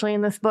 especially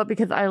in this book,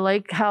 because I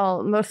like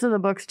how most of the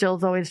books,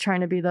 Jill's always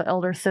trying to be the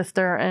elder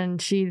sister,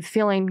 and she's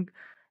feeling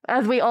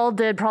as we all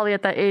did probably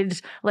at that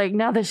age, like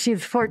now that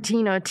she's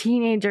 14, a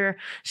teenager,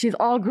 she's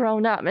all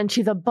grown up and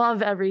she's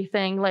above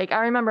everything. Like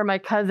I remember my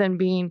cousin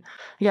being,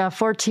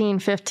 14,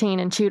 15,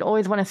 and she would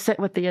always want to sit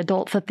with the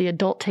adults at the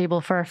adult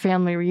table for our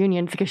family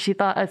reunions because she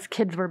thought us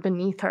kids were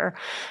beneath her.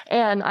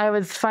 And I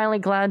was finally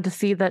glad to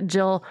see that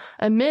Jill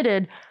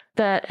admitted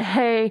that,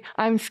 hey,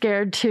 I'm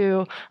scared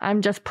too.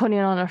 I'm just putting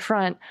on a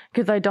front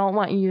because I don't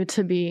want you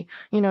to be,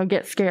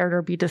 get scared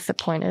or be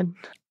disappointed.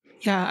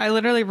 Yeah, I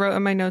literally wrote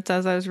in my notes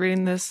as I was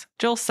reading this,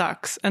 Jill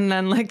sucks. And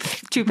then like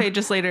 2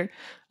 pages later,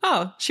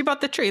 oh, she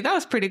bought the tree. That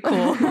was pretty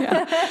cool.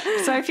 Yeah.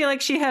 So I feel like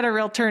she had a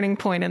real turning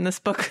point in this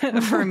book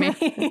for me.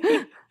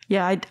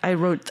 Yeah, I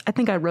wrote,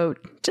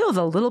 Jill's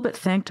a little bit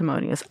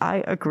sanctimonious.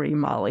 I agree,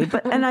 Molly.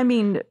 And I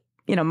mean,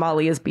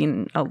 Molly is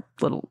being a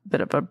little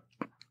bit of a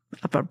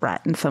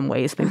brat in some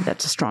ways. Maybe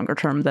that's a stronger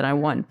term than I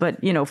want.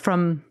 But,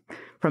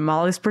 from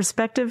Molly's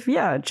perspective,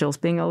 yeah, Jill's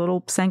being a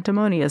little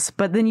sanctimonious.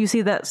 But then you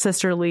see that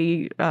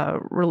sisterly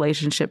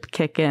relationship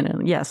kick in.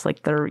 And yes,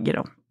 like they're,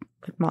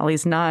 like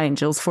Molly's 9,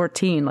 Jill's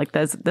 14. Like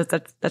that's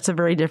a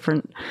very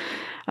different,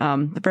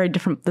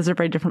 those are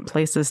very different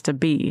places to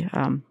be.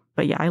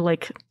 But yeah, I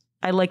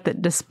like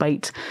that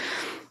despite,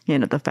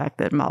 the fact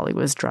that Molly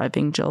was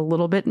driving Jill a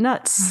little bit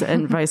nuts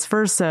and vice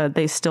versa,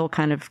 they still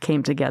kind of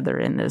came together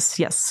in this,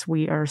 yes,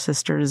 we are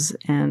sisters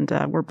and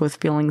we're both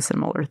feeling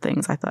similar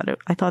things. I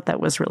thought that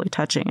was really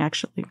touching,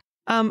 actually.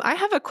 I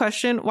have a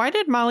question. Why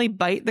did Molly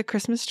bite the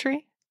Christmas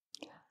tree?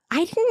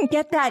 I didn't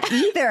get that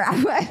either.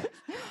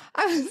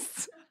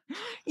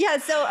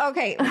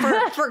 Okay.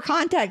 For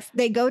context,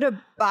 they go to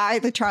buy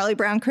the Charlie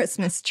Brown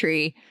Christmas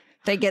tree.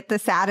 They get the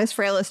saddest,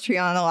 frailest tree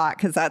on the lot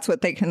because that's what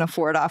they can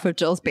afford off of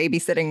Jill's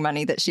babysitting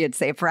money that she had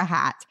saved for a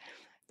hat.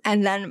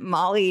 And then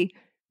Molly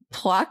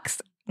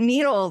plucks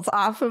needles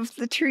off of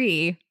the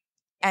tree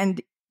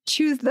and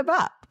chews them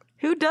up.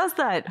 Who does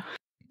that?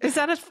 Is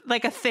that a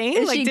thing?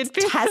 Is she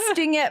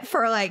testing it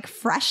for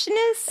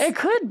freshness? It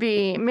could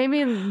be.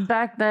 Maybe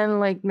back then,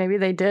 maybe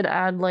they did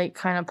add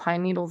kind of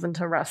pine needles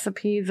into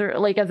recipes or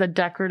as a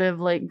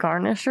decorative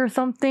garnish or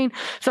something.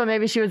 So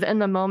maybe she was in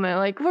the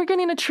moment, we're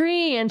getting a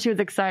tree, and she was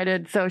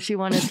excited, so she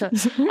wanted to.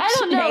 I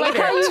don't know,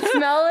 how you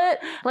smell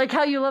it,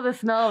 how you love the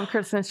smell of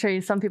Christmas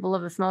trees. Some people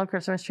love the smell of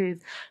Christmas trees.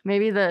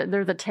 Maybe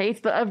there's a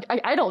taste, but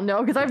I don't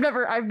know because I've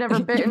never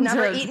been. You've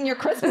never eaten your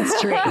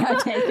Christmas tree. I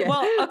take it.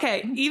 Well,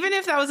 okay. Even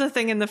if that was a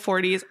thing in the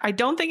 40s, I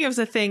don't think it was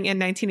a thing in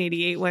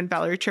 1988 when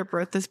Valerie Tripp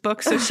wrote this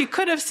book. So she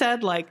could have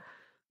said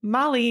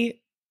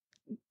Molly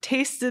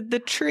tasted the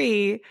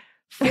tree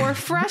for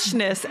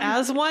freshness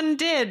as one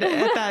did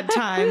at that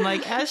time,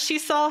 as she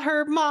saw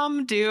her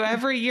mom do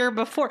every year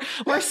before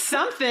or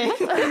something.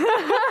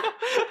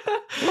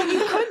 Well,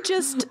 you could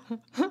just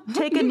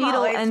take a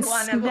needle and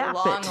one snap of a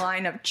long it.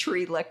 line of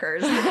tree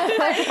lickers.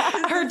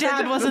 Her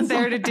dad wasn't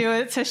there to do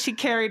it, so she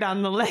carried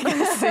on the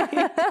legacy.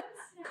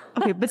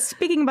 Okay, but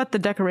speaking about the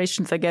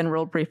decorations again,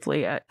 real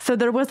briefly. So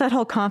there was that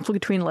whole conflict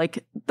between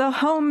the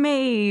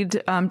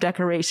homemade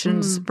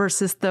decorations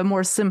versus the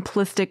more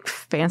simplistic,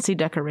 fancy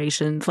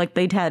decorations like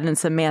they'd had in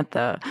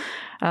Samantha.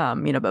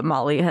 But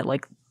Molly had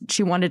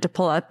she wanted to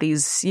pull out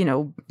these,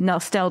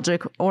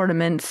 nostalgic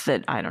ornaments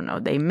that, I don't know,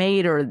 they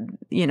made or,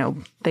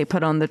 they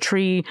put on the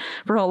tree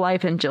for her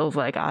life. And Jill's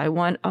I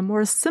want a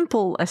more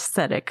simple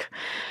aesthetic.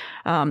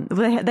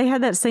 They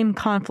had that same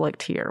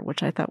conflict here,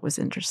 which I thought was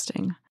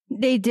interesting.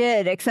 They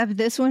did, except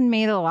this one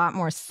made a lot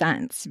more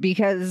sense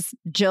because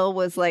Jill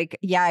was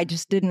I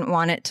just didn't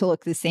want it to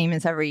look the same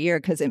as every year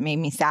because it made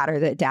me sadder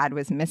that Dad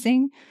was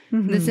missing.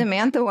 Mm-hmm. The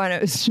Samantha one, it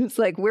was just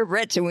we're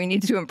rich and we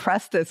need to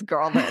impress this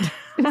girl that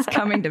is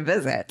coming to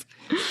visit.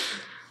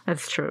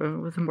 That's true.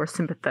 It was more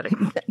sympathetic.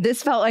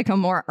 This felt like a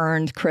more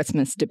earned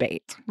Christmas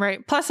debate.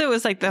 Right. Plus, it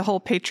was the whole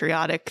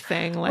patriotic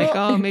thing.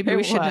 Maybe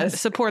we should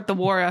support the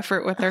war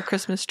effort with our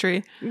Christmas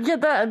tree. Yeah,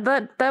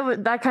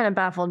 that kind of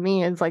baffled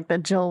me. It's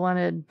that Jill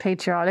wanted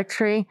patriotic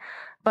tree,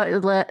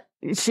 but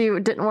she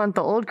didn't want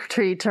the old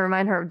tree to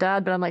remind her of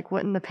Dad. But I'm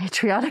wouldn't the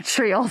patriotic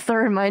tree also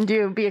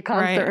be a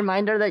constant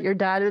reminder that your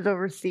dad is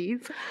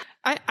overseas?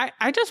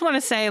 I just want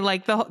to say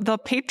the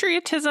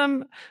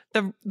patriotism,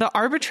 the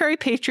arbitrary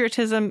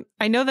patriotism.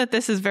 I know that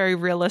this is very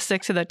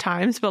realistic to the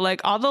times,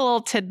 but all the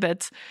little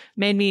tidbits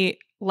made me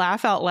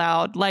laugh out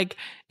loud.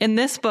 In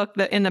this book,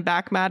 in the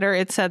back matter,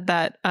 it said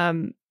that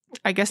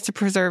I guess to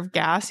preserve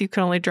gas, you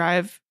can only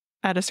drive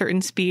at a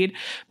certain speed,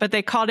 but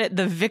they called it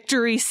the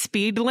victory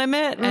speed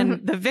limit.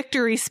 And the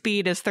victory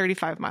speed is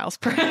 35 miles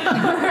per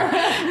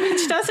hour,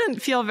 which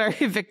doesn't feel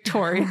very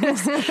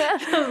victorious.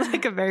 It feels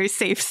like a very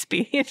safe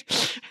speed.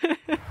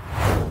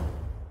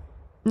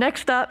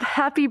 Next up,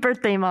 happy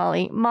birthday,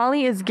 Molly.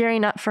 Molly is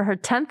gearing up for her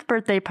 10th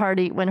birthday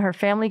party when her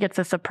family gets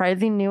a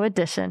surprising new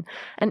addition,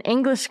 an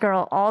English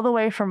girl all the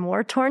way from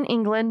war-torn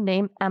England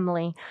named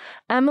Emily.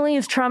 Emily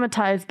is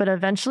traumatized but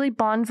eventually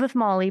bonds with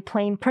Molly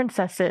playing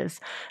princesses.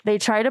 They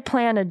try to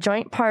plan a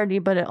joint party,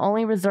 but it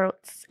only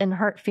results in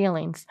hurt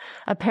feelings.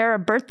 A pair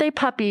of birthday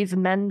puppies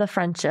mend the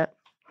friendship.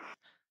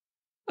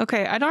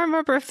 Okay, I don't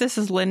remember if this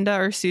is Linda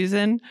or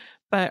Susan,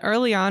 But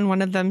early on,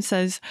 one of them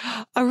says,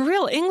 "A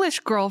real English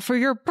girl for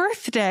your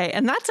birthday."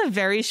 And that's a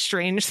very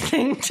strange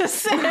thing to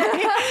say.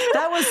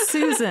 That was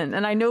Susan.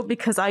 And I know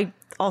because I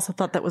also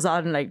thought that was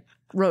odd, and I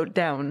wrote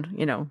down,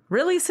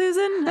 really,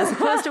 Susan? As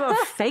opposed to a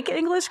fake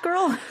English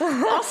girl?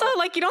 Also,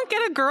 like, you don't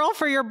get a girl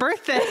for your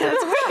birthday.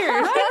 That's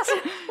weird.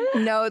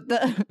 No,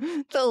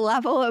 the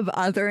level of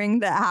othering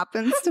that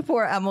happens to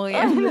poor Emily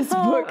in this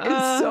book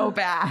is so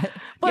bad.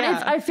 But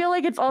I feel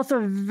like it's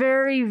also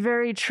very,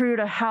 very true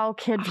to how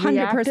kids 100%.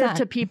 reacted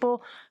to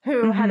people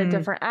who had a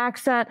different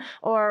accent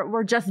or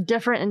were just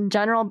different in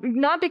general.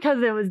 Not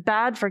because it was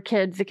bad for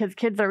kids, because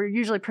kids are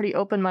usually pretty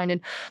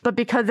open-minded, but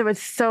because it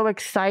was so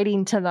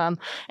exciting to them.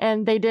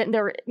 And they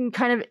were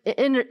kind of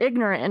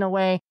ignorant in a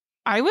way.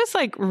 I was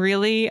like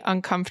really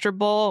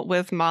uncomfortable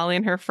with Molly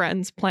and her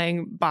friends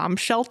playing bomb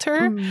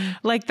shelter.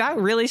 Like that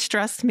really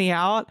stressed me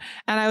out.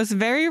 And I was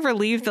very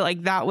relieved that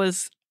like that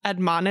was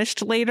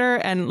admonished later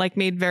and like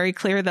made very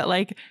clear that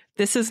like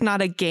this is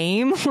not a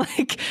game.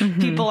 Like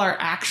people are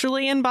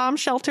actually in bomb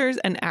shelters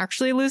and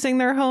actually losing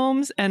their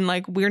homes. And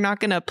like we're not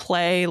going to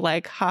play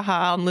like,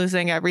 haha, I'm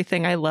losing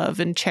everything I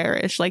love and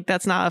cherish. Like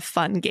that's not a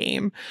fun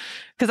game.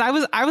 Because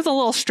I was a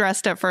little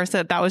stressed at first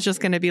that was just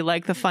going to be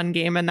like the fun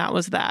game, and that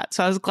was that.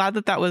 So I was glad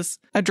that was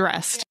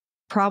addressed.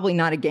 Probably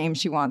not a game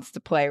she wants to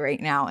play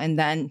right now. And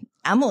then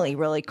Emily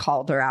really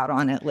called her out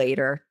on it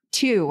later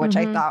too, which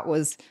I thought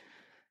was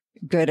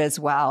good as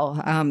well.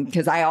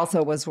 Because I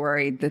also was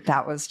worried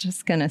that was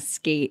just going to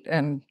skate,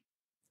 and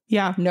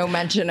no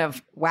mention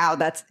of, wow,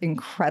 that's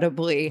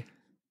incredibly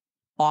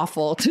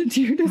awful to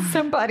do to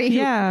somebody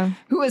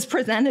who is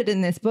presented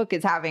in this book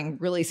as having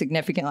really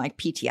significant like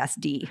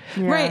PTSD.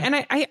 Right. And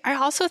I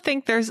also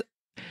think there's,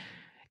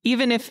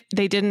 even if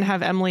they didn't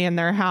have Emily in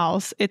their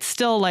house, it's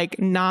still like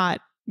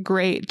not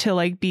great to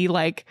like be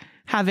like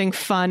having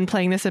fun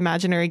playing this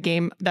imaginary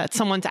game that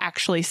someone's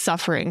actually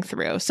suffering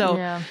through.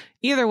 So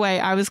either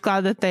way, I was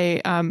glad that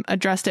they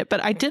addressed it.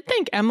 But I did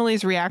think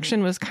Emily's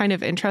reaction was kind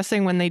of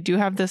interesting when they do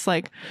have this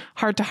like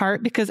heart to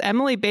heart, because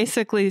Emily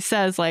basically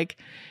says like,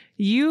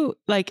 you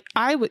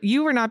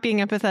were not being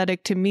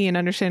empathetic to me and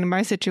understanding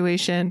my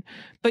situation,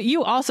 but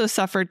you also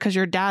suffered because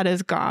your dad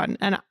is gone.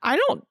 And I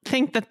don't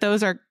think that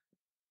those are,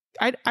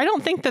 I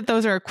don't think that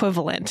those are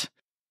equivalent.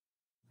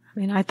 I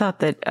mean, I thought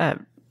that,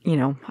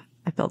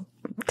 I felt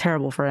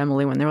terrible for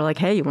Emily when they were like,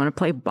 "Hey, you want to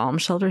play bomb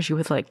shelter?" She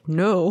was like,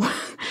 "No."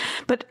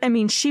 But I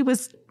mean, she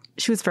was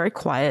very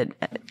quiet,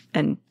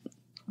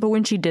 but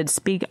when she did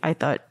speak, I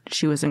thought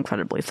she was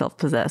incredibly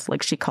self-possessed.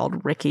 Like she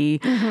called Ricky,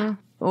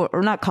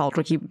 or not called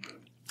Ricky.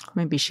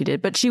 Maybe she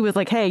did, but she was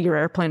like, "Hey, your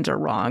airplanes are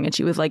wrong." And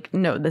she was like,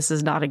 "No, this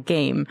is not a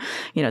game.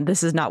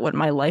 This is not what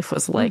my life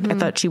was like." I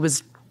thought she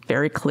was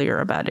very clear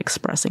about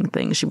expressing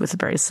things. She was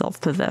very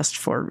self-possessed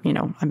for,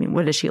 I mean,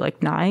 what is she,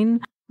 like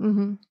 9?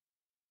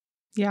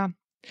 Yeah.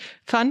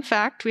 Fun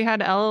fact, we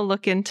had Ella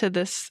look into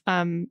this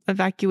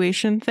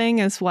evacuation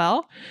thing as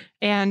well.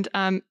 And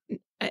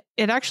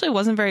it actually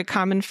wasn't very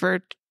common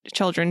for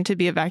children to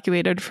be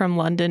evacuated from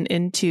London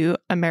into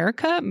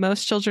America.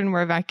 Most children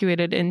were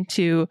evacuated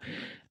into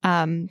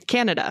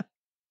Canada.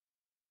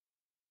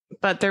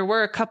 But there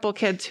were a couple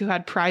kids who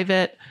had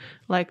private,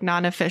 like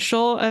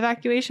non-official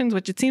evacuations,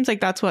 which it seems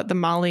like that's what the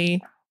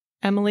Molly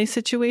Emily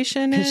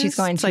situation is. Because she's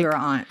going to her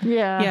aunt.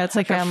 Yeah, it's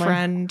like a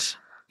friend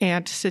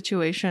aunt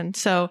situation.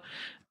 So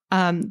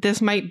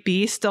this might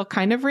be still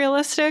kind of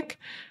realistic.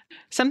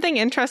 Something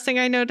interesting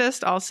I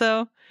noticed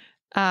also,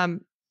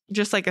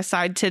 just like a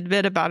side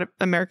tidbit about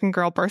American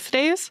Girl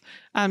birthdays.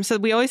 So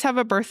we always have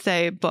a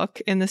birthday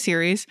book in the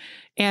series.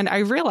 And I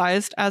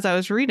realized as I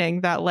was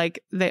reading that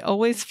like they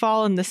always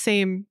fall in the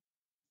same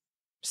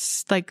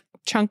like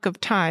chunk of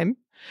time.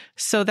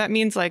 So that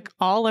means like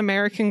all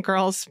American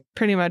girls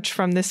pretty much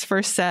from this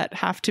first set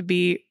have to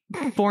be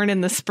born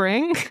in the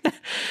spring.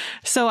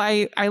 So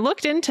I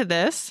looked into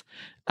this.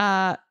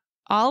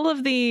 All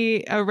of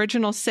the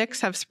original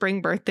 6 have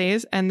spring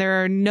birthdays, and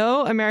there are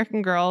no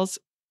American girls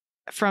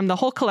from the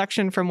whole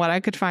collection, from what I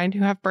could find,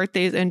 who have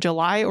birthdays in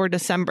July or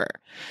December,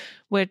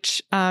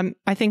 which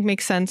I think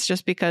makes sense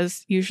just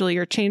because usually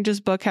your changes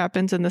book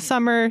happens in the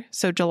summer.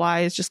 So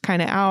July is just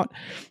kind of out.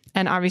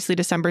 And obviously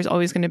December is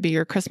always going to be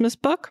your Christmas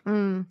book.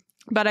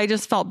 But I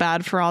just felt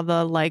bad for all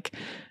the like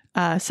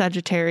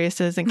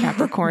Sagittariuses and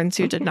Capricorns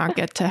who did not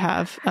get to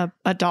have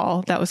a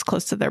doll that was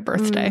close to their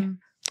birthday.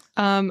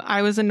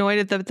 I was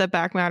annoyed that the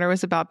back matter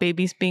was about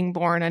babies being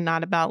born and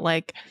not about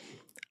like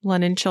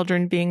London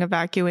children being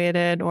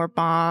evacuated or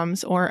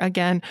bombs or,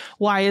 again,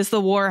 why is the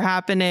war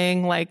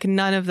happening? Like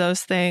none of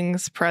those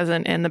things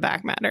present in the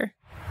back matter.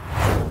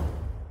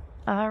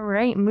 All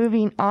right,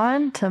 moving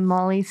on to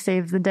Molly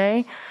Saves the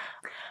Day.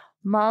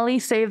 Molly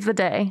Saves the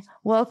Day.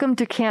 Welcome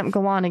to Camp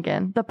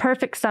Gowonagin, the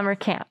perfect summer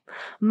camp.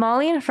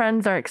 Molly and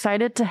friends are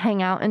excited to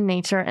hang out in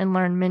nature and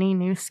learn many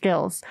new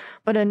skills,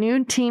 but a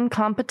new team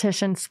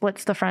competition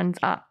splits the friends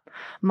up.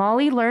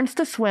 Molly learns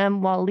to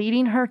swim while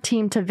leading her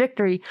team to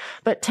victory,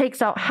 but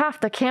takes out half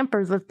the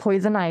campers with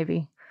poison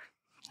ivy.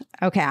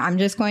 Okay, I'm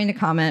just going to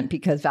comment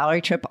because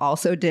Valerie Tripp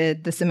also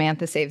did the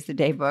Samantha Saves the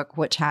Day book,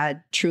 which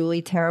had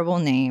truly terrible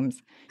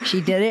names.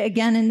 She did it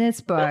again in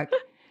this book.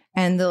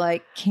 And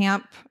the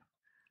camp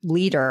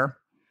leader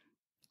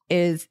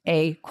is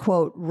a,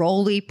 quote,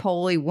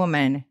 roly-poly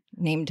woman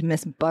named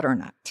Miss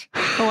Butternut.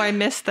 Oh, I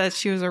missed that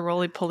she was a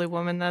roly-poly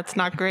woman. That's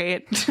not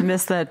great.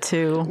 Missed that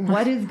too.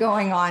 What is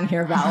going on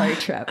here, Valerie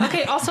Tripp?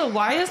 Okay, also,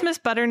 why is Miss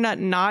Butternut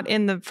not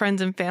in the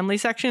friends and family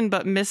section,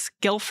 but Miss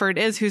Guilford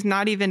is, who's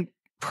not even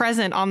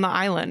present on the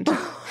island?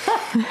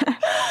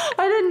 I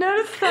didn't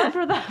notice that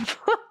for that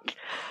book.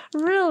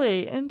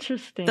 Really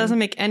interesting. Doesn't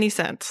make any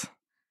sense.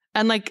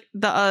 And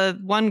the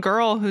one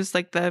girl who's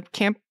the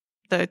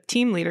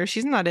team leader,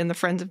 she's not in the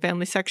friends and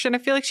family section. I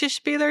feel like she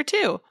should be there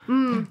tw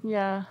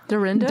Yeah.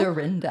 Dorinda?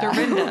 Dorinda,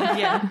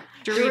 yeah.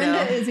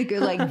 Dorinda is a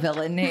good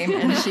villain name,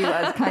 and she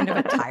was kind of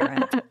a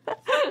tyrant.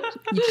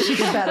 She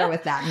did better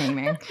with that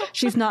naming.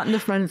 She's not in the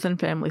friends and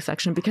family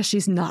section because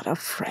she's not a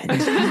friend.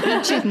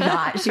 She's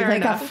not. She's Fair a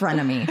enough.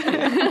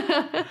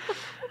 frenemy.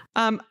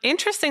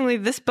 Interestingly,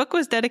 this book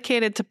was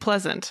dedicated to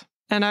Pleasant.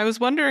 And I was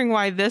wondering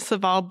why this,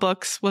 of all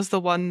books, was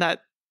the one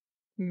that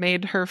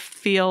made her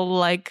feel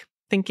like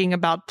thinking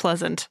about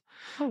Pleasant.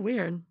 Oh,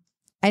 weird.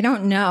 I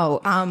don't know.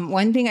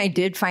 One thing I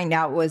did find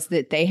out was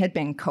that they had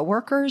been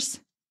coworkers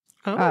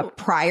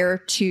prior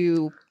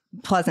to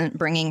Pleasant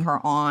bringing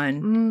her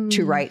on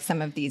to write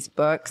some of these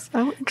books.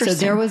 Oh, interesting. So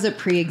there was a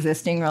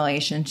pre-existing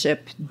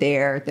relationship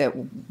there that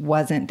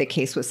wasn't the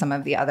case with some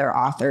of the other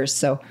authors.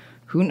 So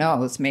who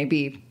knows?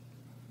 Maybe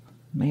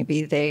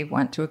they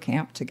went to a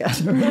camp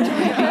together.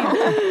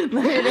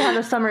 Maybe they had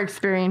a summer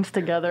experience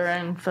together,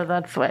 and so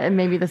that's why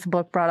maybe this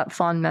book brought up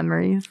fond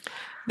memories.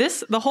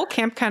 The whole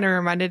camp kind of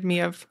reminded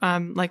me of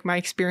my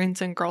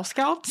experience in Girl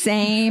Scouts.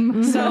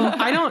 Same. So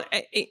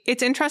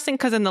it's interesting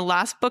because in the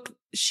last book,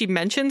 she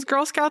mentions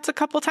Girl Scouts a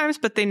couple times,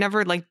 but they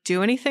never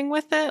do anything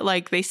with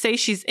it. They say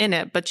she's in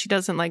it, but she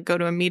doesn't go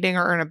to a meeting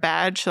or earn a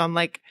badge. So I'm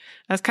I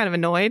was kind of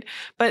annoyed.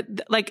 But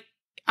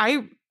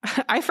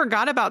I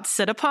forgot about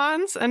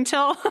sit-upons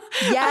until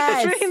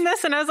I was reading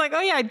this, and I was like,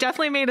 oh yeah, I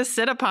definitely made a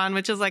sit-upon,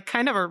 which is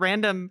kind of a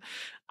random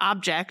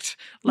object.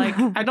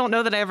 I don't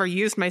know that I ever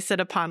used my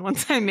sit-upon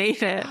once I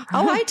made it.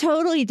 Oh, I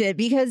totally did,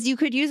 because you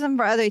could use them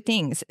for other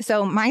things.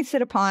 So my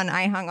sit-upon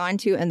I hung on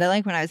to, and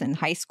then when I was in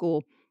high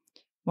school,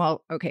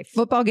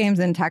 football games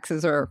in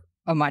Texas are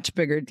a much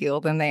bigger deal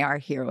than they are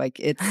here.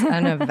 It's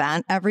an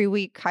event every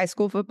week, high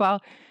school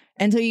football.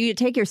 And so you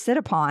take your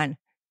sit-upon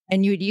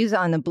and you would use it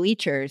on the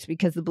bleachers,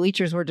 because the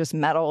bleachers were just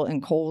metal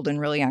and cold and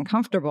really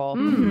uncomfortable.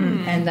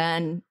 And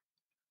then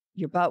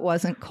your butt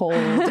wasn't cold,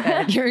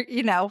 and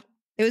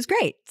it was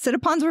great.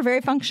 Sit-upons were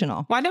very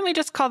functional. Why don't we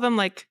just call them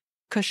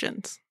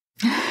cushions?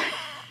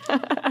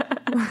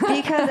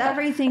 Because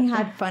everything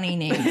had funny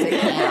names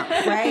at camp,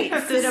 right?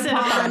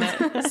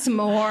 Sit-upons,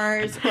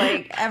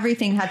 s'mores,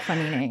 everything had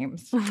funny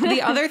names.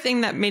 The other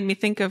thing that made me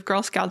think of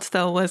Girl Scouts,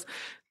 though, was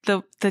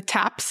the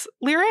Taps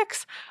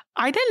lyrics.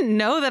 I didn't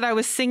know that I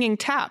was singing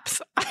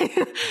Taps.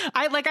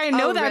 I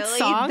know that really?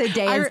 song. The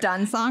Day Is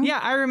Done song? Yeah,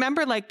 I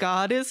remember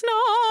God is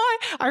nigh.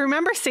 I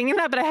remember singing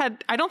that, but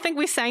I don't think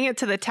we sang it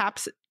to the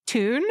Taps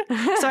tune.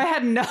 So I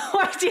had no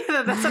idea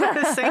that that's what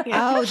I was singing.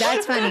 Oh,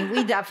 that's funny.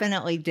 We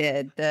definitely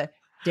did. The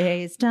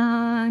day is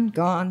done,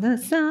 gone the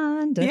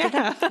sun. Da,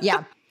 da, da.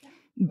 Yeah.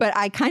 But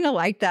I kind of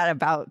like that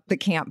about the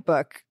camp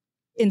book.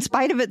 In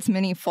spite of its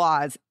many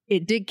flaws,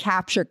 it did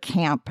capture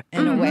camp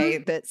in a way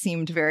that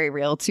seemed very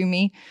real to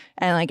me.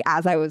 And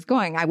as I was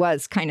going, I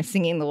was kind of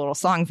singing the little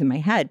songs in my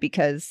head,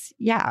 because,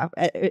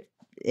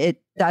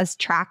 it does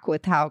track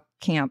with how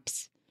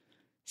camps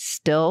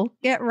still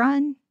get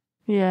run.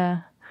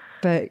 Yeah.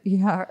 But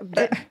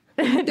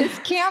this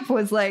camp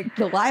was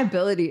the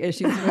liability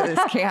issues for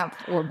this camp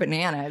were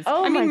bananas.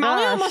 Oh, Molly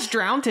gosh. almost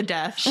drowned to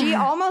death. She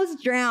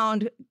almost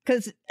drowned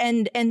because,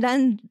 and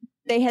then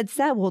they had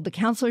said, well, the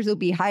counselors will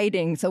be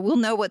hiding, so we'll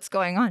know what's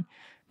going on.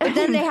 But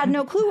then they had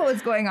no clue what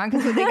was going on,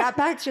 because when they got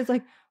back, she was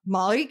like,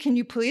 Molly, can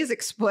you please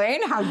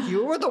explain how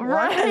you were the one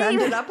that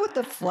ended up with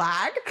the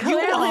flag? You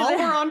all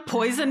were on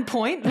poison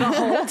point the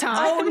whole time.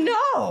 Oh,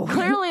 no.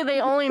 Clearly, they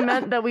only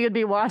meant that we would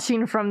be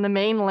watching from the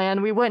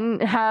mainland. We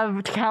wouldn't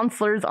have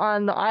counselors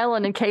on the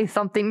island in case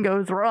something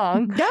goes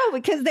wrong. No,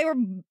 because they were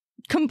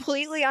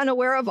completely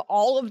unaware of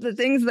all of the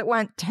things that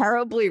went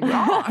terribly wrong.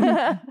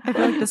 I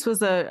feel like this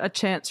was a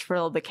chance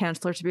for the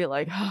counselor to be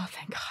like, oh,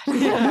 thank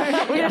God.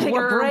 Yeah. We're going to take a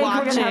We're break.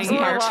 We're going to have some watching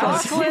more our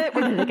chocolate.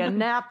 We're going to take a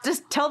nap.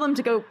 Just tell them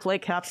to go play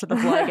capture the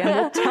flag, and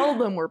we'll tell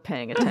them we're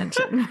paying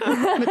attention.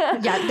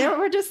 But, there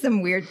were just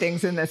some weird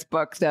things in this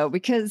book, though,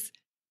 because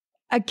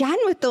again,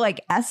 with the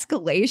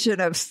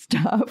escalation of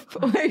stuff,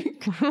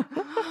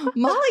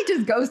 Molly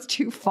just goes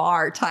too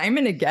far time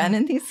and again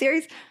in these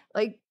series.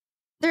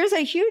 There's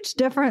a huge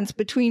difference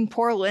between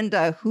poor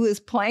Linda, who is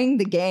playing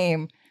the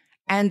game,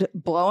 and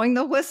blowing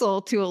the whistle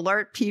to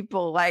alert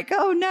people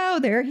oh no,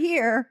 they're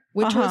here,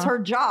 which was her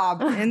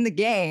job in the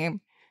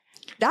game.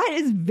 That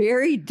is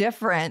very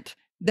different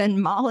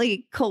than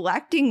Molly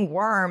collecting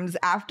worms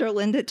after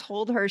Linda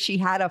told her she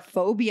had a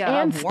phobia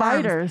And of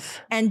spiders. worms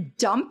and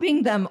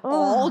dumping them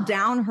all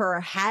down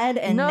her head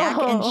and neck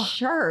and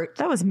shirt.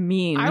 That was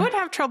mean. I would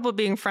have trouble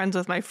being friends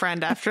with my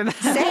friend after that.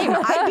 Same.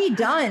 I'd be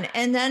done.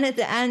 And then at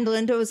the end,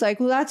 Linda was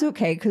like, well, that's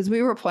okay because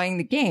we were playing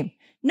the game.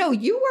 No,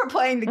 you were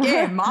playing the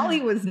game.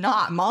 Molly was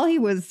not. Molly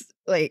was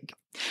like...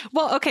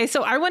 Well, okay,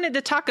 so I wanted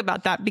to talk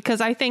about that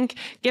because I think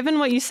given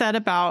what you said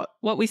about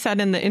what we said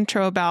in the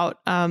intro about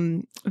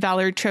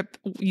Valerie Tripp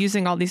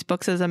using all these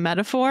books as a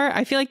metaphor,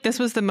 I feel like this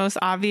was the most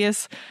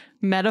obvious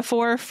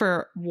metaphor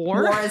for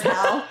war. War is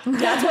hell.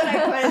 That's what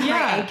I put as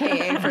my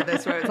AKA for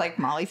this, where it's like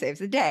Molly saves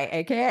the day,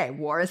 AKA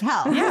war is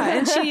hell. Yeah,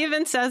 and she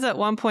even says at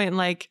one point,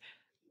 like,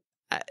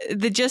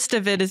 the gist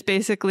of it is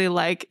basically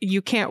like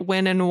you can't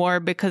win in war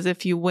because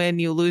if you win,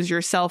 you lose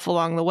yourself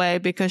along the way,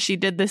 because she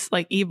did this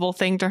like evil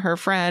thing to her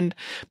friend,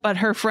 but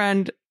her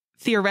friend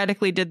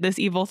theoretically did this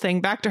evil thing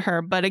back to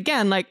her. But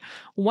again, like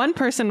one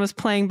person was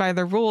playing by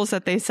the rules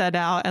that they set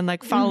out and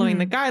like following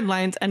the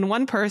guidelines, and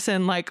one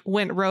person like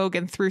went rogue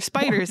and threw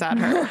spiders at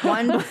her.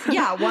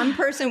 One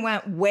person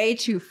went way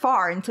too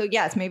far. And so,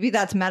 yes, maybe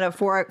that's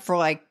metaphoric for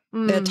like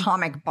the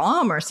atomic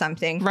bomb or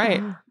something.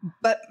 Right.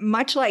 But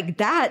much like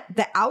that,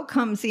 the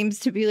outcome seems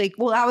to be like,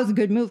 well, that was a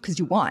good move because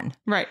you won.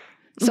 Right.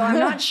 So I'm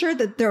not sure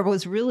that there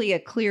was really a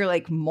clear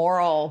like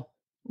moral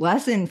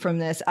lesson from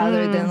this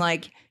other than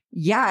like,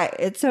 yeah,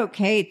 it's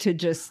okay to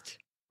just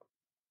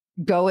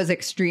go as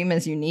extreme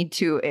as you need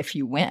to if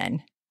you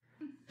win.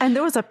 And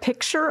there was a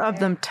picture of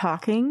them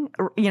talking,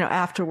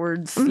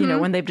 afterwards,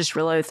 when they've just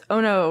realized,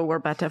 oh no, we're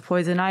about to have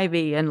poison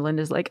ivy. And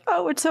Linda's like,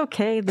 oh, it's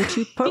okay that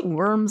you put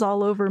worms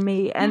all over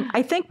me. And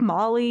I think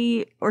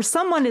Molly or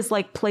someone is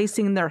like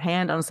placing their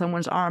hand on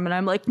someone's arm. And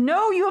I'm like,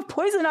 no, you have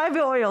poison ivy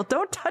oil.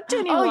 Don't touch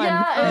anyone. Oh,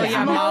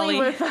 yeah.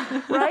 Molly.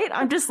 Right?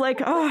 I'm just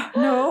like, oh,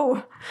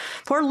 no.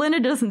 Poor Linda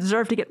doesn't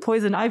deserve to get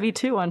poison ivy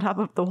too on top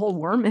of the whole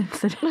worm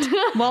incident.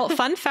 Well,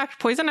 fun fact,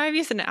 poison ivy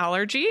is an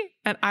allergy.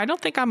 And I don't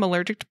think I'm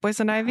allergic to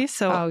poison ivy.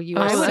 So you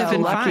I are would have so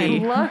been lucky.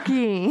 fine.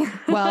 Lucky.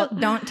 Well,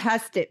 don't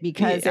test it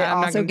because Yeah, it I'm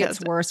not also gonna gets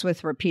test it. worse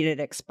with repeated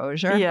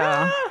exposure.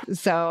 Yeah.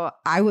 So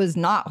I was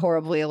not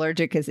horribly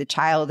allergic as a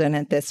child. And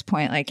at this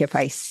point, like if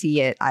I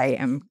see it, I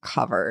am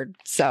covered.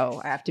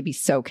 So I have to be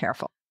so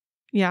careful.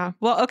 Yeah.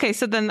 Well, okay.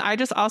 So then I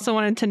just also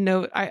wanted to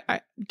note, I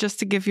just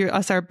to give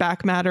us our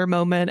back matter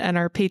moment and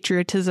our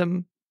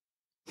patriotism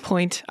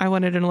point. I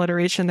wanted an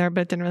alliteration there,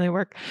 but it didn't really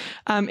work.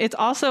 It's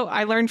also,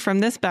 I learned from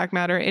this back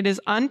matter, it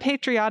is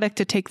unpatriotic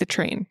to take the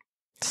train.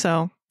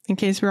 So in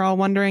case we're all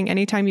wondering,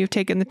 anytime you've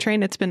taken the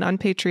train, it's been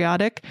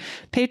unpatriotic.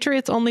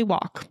 Patriots only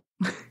walk.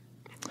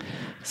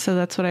 So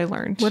that's what I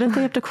learned. What if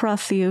they have to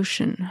cross the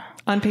ocean?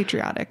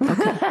 Unpatriotic.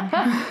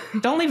 Okay.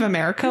 Don't leave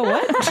America.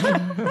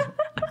 What?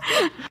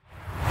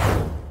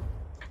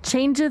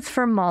 Changes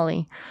for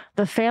Molly.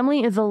 The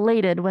family is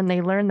elated when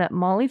they learn that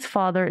Molly's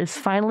father is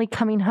finally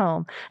coming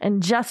home,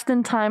 and just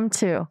in time,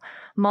 too.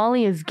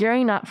 Molly is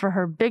gearing up for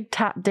her big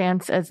tap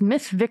dance as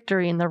Miss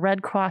Victory in the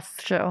Red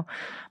Cross show.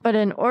 But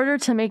in order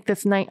to make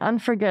this night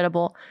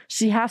unforgettable,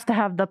 she has to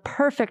have the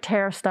perfect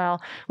hairstyle,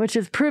 which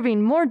is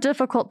proving more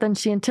difficult than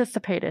she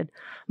anticipated.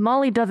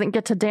 Molly doesn't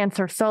get to dance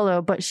her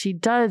solo, but she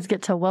does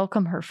get to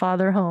welcome her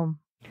father home.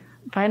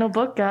 Final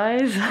book,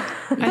 guys.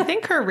 I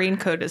think her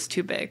raincoat is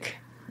too big.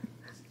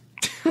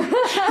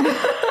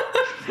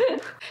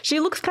 She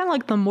looks kind of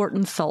like the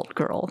Morton Salt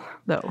girl,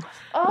 though.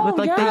 Oh, with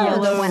like yeah. the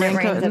yellow When it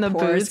raincoat rains, and it the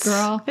pours boots.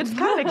 girl. It's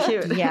kind of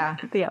cute. Yeah.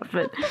 The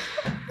outfit.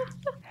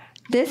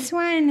 This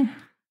one,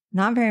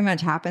 not very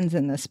much happens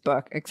in this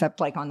book, except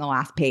like on the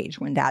last page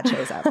when Dad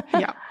shows up.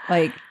 Yeah.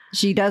 Like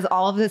she does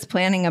all of this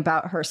planning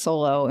about her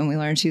solo, and we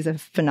learn she's a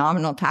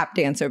phenomenal tap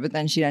dancer, but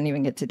then she doesn't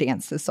even get to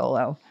dance the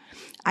solo.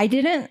 I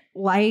didn't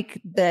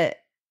like that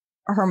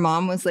her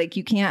mom was like,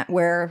 you can't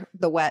wear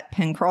the wet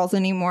pin curls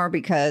anymore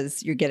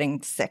because you're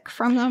getting sick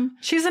from them.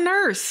 She's a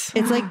nurse.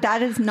 It's like,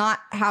 that is not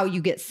how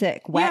you get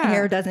sick. Wet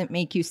hair doesn't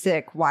make you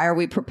sick. Why are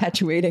we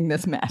perpetuating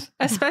this mess?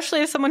 Especially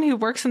as someone who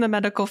works in the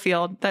medical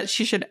field, that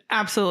she should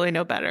absolutely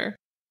know better.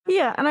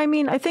 Yeah, and I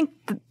mean, I think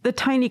the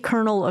tiny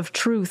kernel of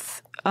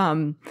truth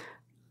in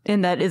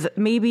that is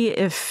maybe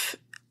if,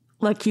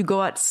 like, you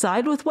go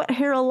outside with wet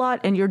hair a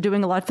lot and you're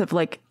doing a lot of,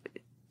 like,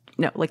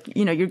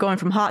 you're going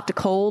from hot to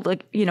cold,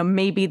 like,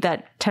 maybe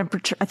that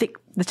temperature, I think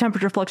the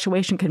temperature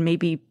fluctuation can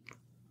maybe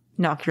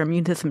knock your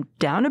immune system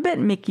down a bit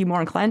and make you more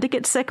inclined to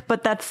get sick,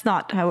 but that's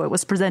not how it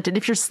was presented.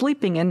 If you're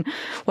sleeping in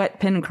wet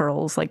pin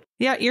curls, like...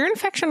 Yeah, ear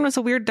infection was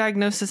a weird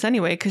diagnosis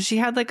anyway, because she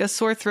had like a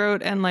sore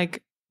throat and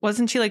like,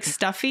 wasn't she like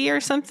stuffy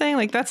or something?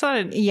 Like that's not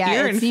an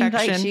ear infection. Seemed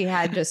like she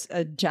had just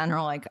a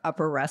general like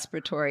upper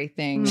respiratory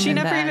thing. She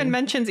never even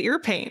mentions ear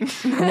pain.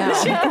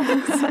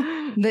 No.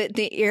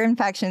 The ear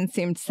infection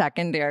seemed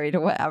secondary to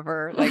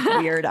whatever like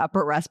weird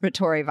upper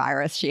respiratory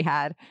virus she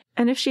had.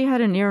 And if she had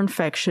an ear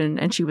infection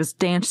and she was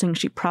dancing,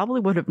 she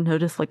probably would have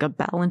noticed like a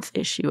balance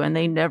issue, and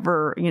they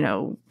never,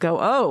 go,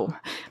 oh,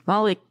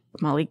 Molly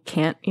Molly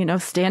can't,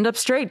 stand up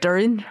straight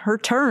during her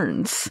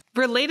turns.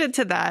 Related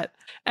to that,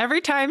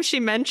 every time she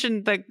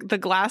mentioned the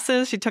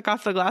glasses, she took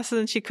off the glasses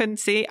and she couldn't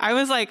see. I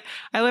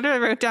literally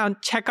wrote down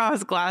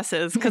Chekov's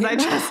glasses because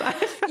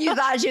You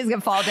thought she was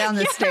going to fall down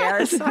the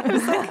stairs. I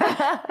was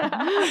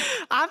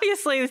like,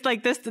 obviously, it's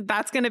like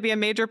that's going to be a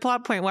major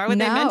plot point. Why would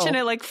they mention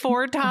it like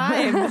 4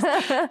 times?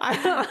 I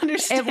don't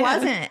understand. It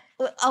wasn't.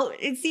 Oh,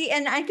 see,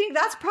 and I think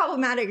that's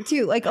problematic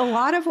too. Like a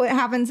lot of what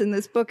happens in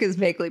this book is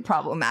vaguely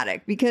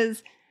problematic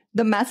because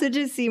the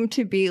messages seem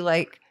to be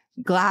like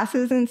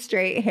glasses and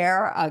straight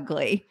hair are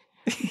ugly.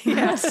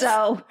 Yes.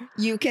 So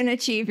you can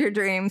achieve your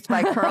dreams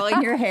by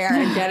curling your hair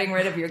and getting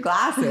rid of your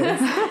glasses.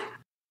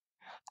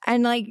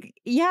 And like,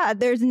 yeah,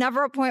 there's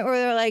never a point where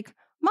they're like,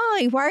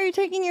 Molly, why are you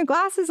taking your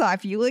glasses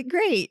off? You look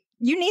great.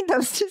 You need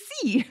those to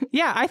see.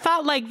 Yeah, I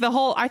thought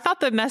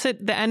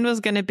the end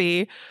was going to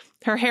be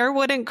her hair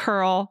wouldn't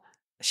curl.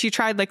 She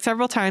tried like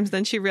several times.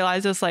 Then she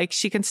realizes like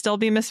she can still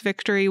be Miss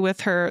Victory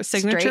with her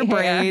signature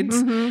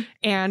braids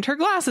and her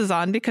glasses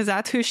on because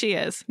that's who she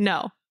is.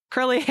 No,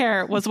 curly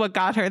hair was what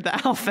got her the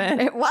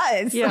outfit. It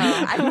was.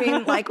 Yeah. I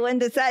mean, like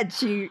Linda said,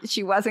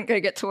 she wasn't going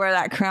to get to wear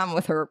that crown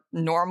with her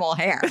normal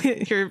hair.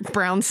 Your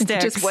brown sticks.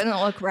 It just wouldn't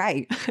look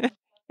right.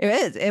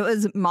 It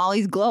was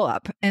Molly's glow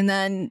up. And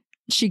then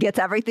she gets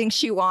everything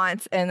she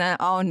wants. And then,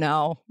 oh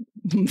no,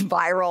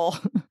 viral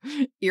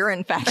ear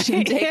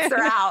infection takes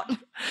her out.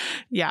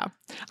 Yeah.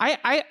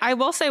 I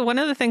will say one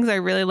of the things I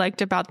really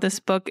liked about this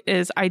book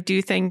is I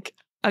do think,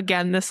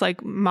 again, this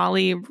like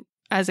Molly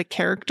as a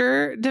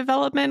character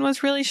development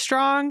was really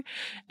strong.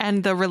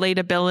 And the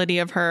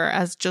relatability of her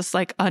as just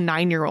like a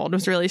 9-year-old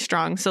was really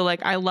strong. So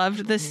like I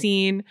loved the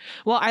scene.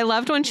 Well, I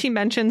loved when she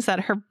mentions that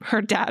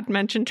her dad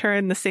mentioned her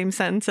in the same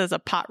sentence as a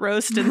pot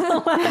roast in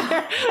the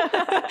letter.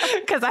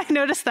 Because I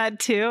noticed that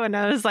too. And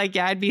I was like,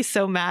 yeah, I'd be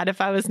so mad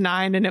if I was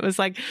 9 and it was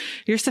like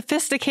your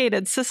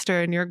sophisticated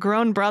sister and your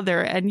grown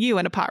brother and you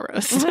in a pot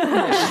roast.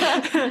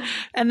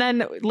 And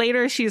then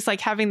later she's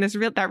like having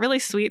that really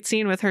sweet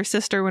scene with her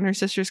sister when her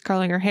sister's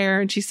curling her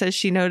hair. And she says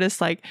she noticed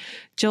like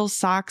Jill's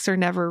socks are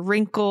never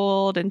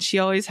wrinkled and she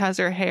always has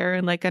her hair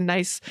in like a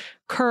nice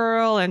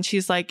curl. And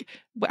she's like,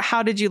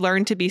 how did you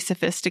learn to be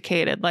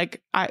sophisticated?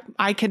 Like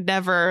I could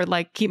never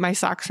like keep my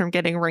socks from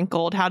getting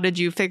wrinkled. How did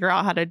you figure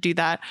out how to do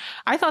that?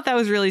 I thought that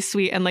was really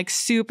sweet and like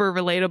super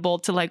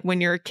relatable to like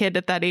when you're a kid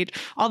at that age.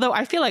 Although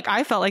I feel like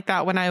I felt like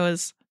that when I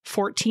was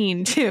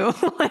 14 too.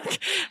 Like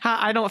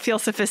I don't feel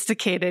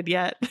sophisticated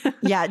yet.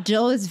 Yeah,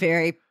 Jill is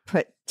very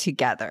put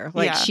together.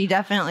 Like she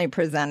definitely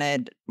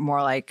presented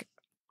more like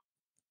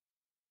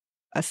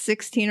a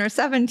 16 or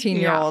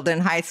 17-year-old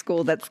in high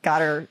school that's got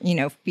her,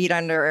 feet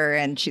under her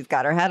and she's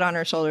got her head on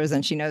her shoulders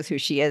and she knows who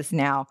she is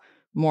now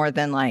more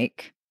than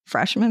like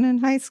freshman in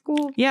high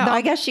school. Yeah. Though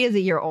I guess she is a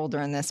year older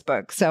in this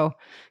book. So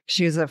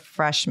she was a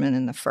freshman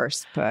in the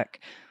first book.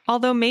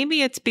 Although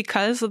maybe it's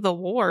because of the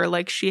war,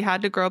 like she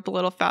had to grow up a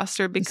little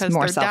faster because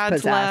their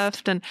dads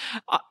left. And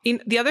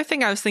the other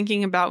thing I was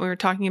thinking about when we were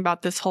talking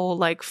about this whole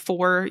like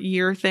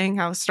 4-year thing,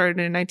 how it started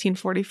in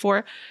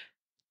 1944.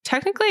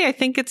 Technically, I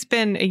think it's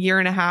been a year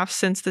and a half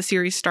since the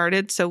series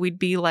started. So we'd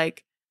be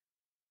like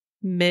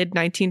mid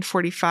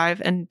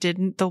 1945. And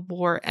didn't the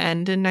war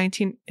end in mid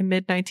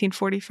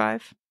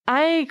 1945?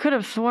 I could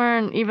have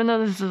sworn, even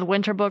though this is a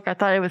winter book, I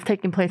thought it was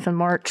taking place in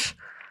March.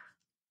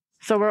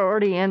 So we're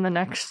already in the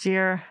next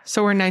year.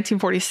 So we're in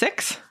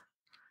 1946?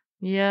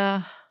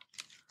 Yeah.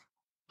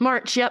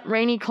 March. Yep.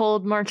 Rainy,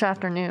 cold March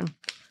afternoon.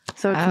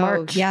 So it's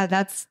March. Yeah,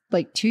 that's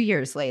like 2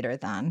 years later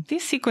then.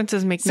 These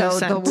sequences make no sense.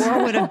 So the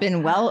war would have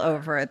been well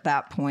over at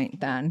that point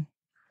then.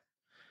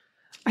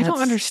 I don't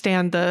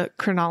understand the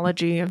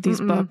chronology of these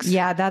books.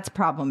 Yeah, that's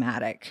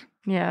problematic.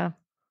 Yeah.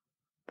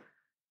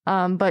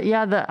 But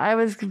yeah, I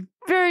was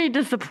very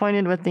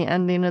disappointed with the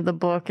ending of the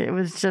book. It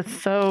was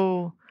just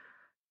so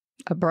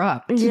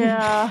abrupt.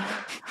 Yeah.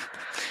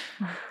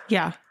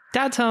 Yeah.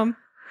 Dad's home.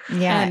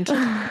 Yeah.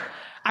 And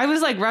I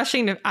was like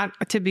rushing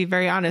to be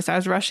very honest, I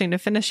was rushing to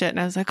finish it. And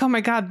I was like, oh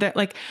my God,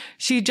 like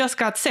she just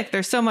got sick.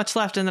 There's so much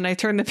left. And then I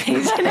turned the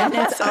page and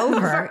it's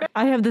over.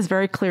 I have this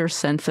very clear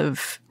sense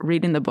of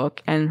reading the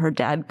book and her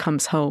dad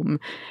comes home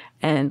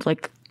and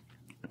like,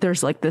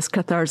 there's like this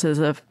catharsis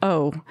of,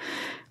 oh,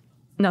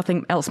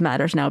 nothing else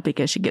matters now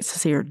because she gets to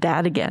see her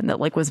dad again. That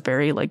like was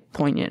very like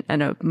poignant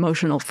and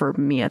emotional for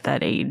me at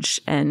that age.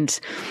 And,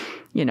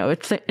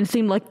 it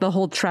seemed like the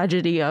whole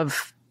tragedy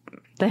of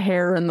the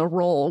hair and the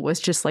role was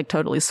just like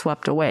totally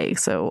swept away.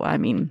 So, I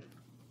mean,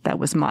 that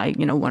was my,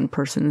 one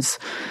person's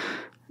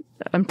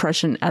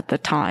impression at the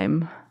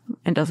time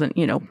and doesn't,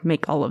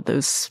 make all of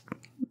those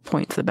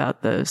points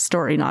about the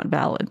story not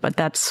valid. But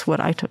that's what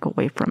I took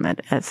away from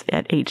it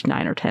at age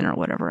 9 or 10 or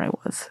whatever I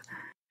was.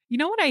 You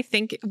know what I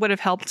think would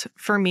have helped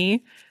for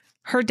me?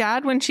 Her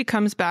dad, when she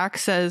comes back,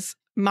 says,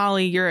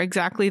 Molly, you're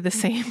exactly the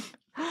same.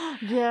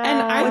 Yeah. And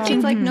I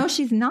think like, no,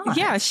 she's not.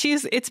 Yeah,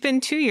 it's been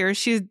 2 years.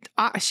 She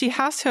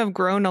has to have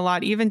grown a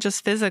lot, even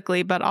just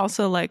physically, but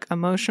also like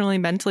emotionally,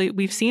 mentally.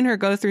 We've seen her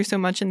go through so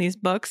much in these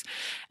books.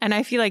 And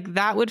I feel like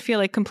that would feel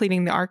like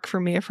completing the arc for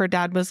me if her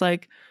dad was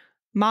like,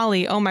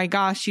 Molly, oh my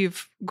gosh,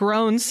 you've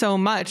grown so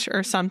much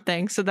or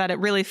something, so that it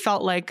really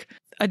felt like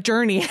a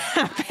journey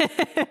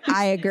happened.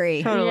 I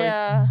agree. Totally.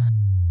 Yeah.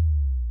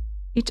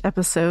 Each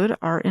episode,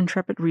 our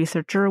intrepid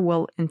researcher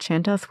will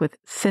enchant us with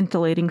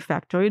scintillating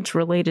factoids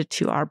related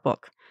to our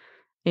book.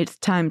 It's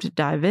time to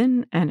dive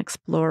in and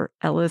explore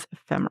Ella's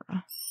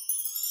ephemera.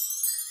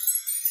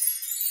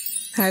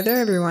 Hi there,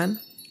 everyone.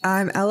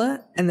 I'm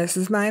Ella, and this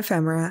is my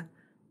ephemera,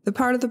 the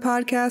part of the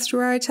podcast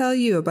where I tell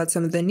you about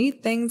some of the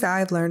neat things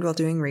I've learned while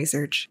doing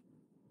research.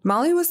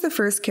 Molly was the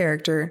first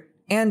character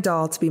and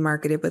doll to be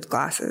marketed with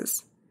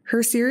glasses.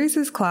 Her series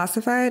is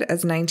classified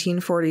as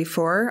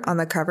 1944 on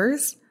the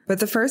covers, but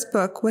the first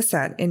book was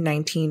set in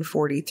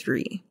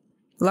 1943.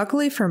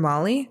 Luckily for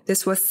Molly,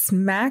 this was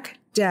smack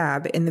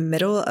dab in the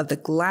middle of the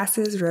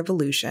glasses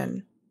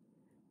revolution.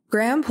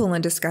 Graham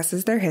Poulin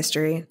discusses their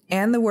history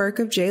and the work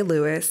of J.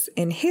 Lewis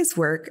in his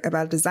work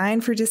about design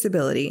for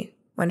disability,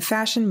 When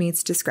Fashion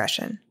Meets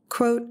Discretion.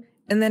 Quote,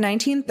 in the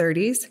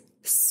 1930s,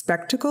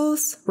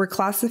 spectacles were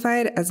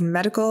classified as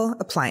medical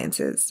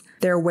appliances,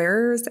 their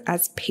wearers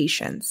as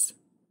patients.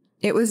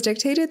 It was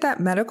dictated that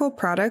medical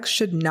products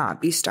should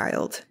not be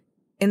styled.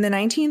 In the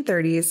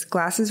 1930s,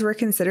 glasses were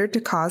considered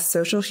to cause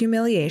social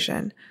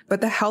humiliation,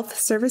 but the health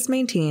service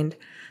maintained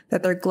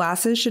that their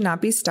glasses should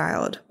not be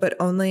styled, but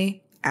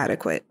only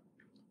adequate.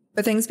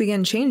 But things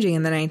began changing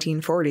in the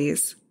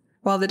 1940s.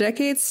 While the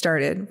decade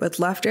started with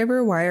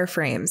leftover wire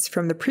frames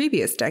from the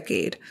previous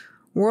decade,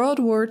 World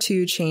War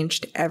II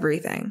changed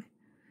everything.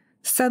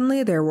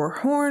 Suddenly there were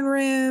horn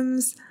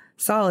rims,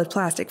 solid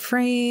plastic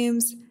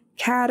frames,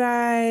 cat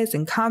eyes,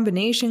 and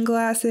combination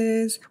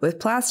glasses with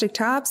plastic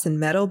tops and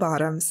metal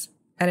bottoms.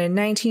 And in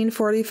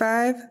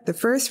 1945, the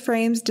first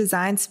frames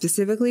designed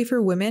specifically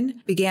for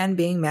women began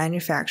being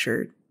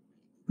manufactured.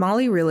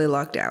 Molly really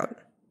lucked out.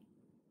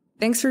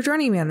 Thanks for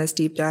joining me on this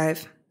deep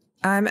dive.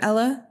 I'm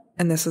Ella,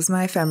 and this was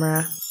my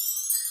ephemera.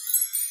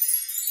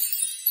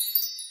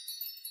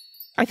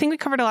 I think we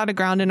covered a lot of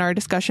ground in our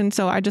discussion,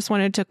 so I just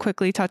wanted to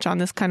quickly touch on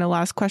this kind of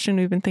last question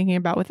we've been thinking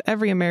about with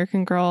every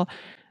American Girl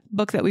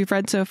book that we've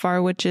read so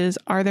far, which is,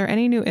 are there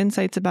any new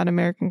insights about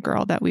American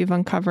Girl that we've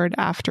uncovered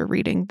after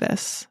reading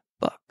this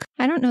book?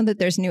 I don't know that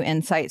there's new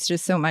insights,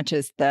 just so much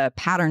as the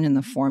pattern and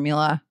the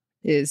formula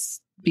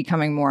is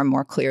becoming more and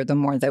more clear the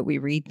more that we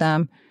read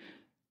them.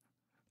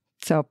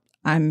 So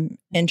I'm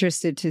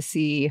interested to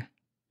see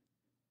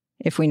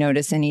if we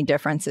notice any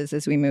differences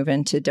as we move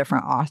into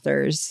different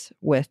authors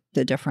with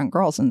the different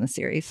girls in the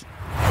series.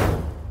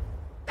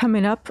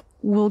 Coming up,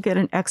 we'll get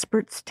an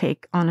expert's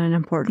take on an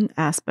important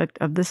aspect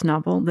of this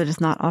novel that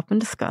is not often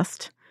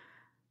discussed.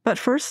 But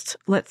first,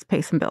 let's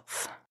pay some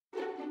bills.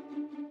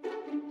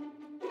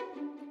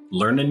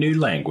 Learn a new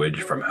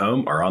language from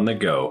home or on the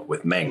go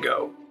with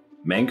Mango.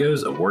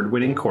 Mango's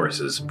award-winning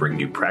courses bring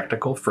you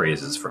practical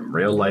phrases from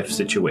real-life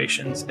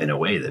situations in a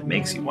way that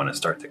makes you want to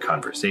start the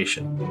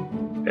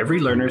conversation. Every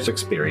learner's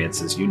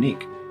experience is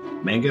unique.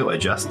 Mango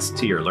adjusts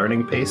to your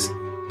learning pace,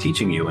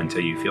 teaching you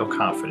until you feel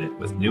confident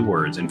with new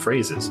words and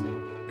phrases,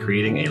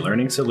 creating a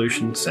learning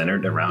solution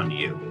centered around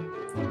you.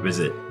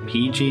 Visit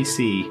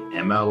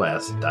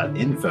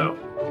PGCMLS.info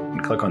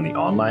and click on the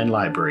Online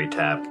Library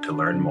tab to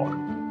learn more.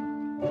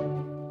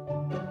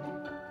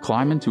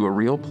 Climb into a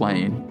real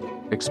plane,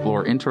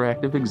 explore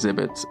interactive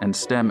exhibits and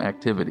STEM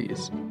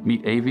activities,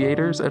 meet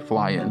aviators at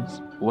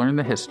fly-ins, learn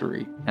the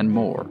history, and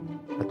more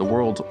at the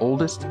world's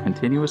oldest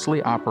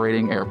continuously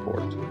operating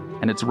airport,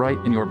 and it's right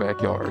in your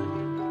backyard.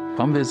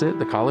 Come visit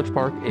the College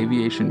Park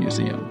Aviation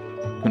Museum,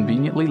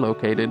 conveniently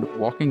located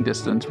walking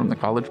distance from the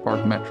College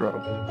Park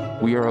Metro.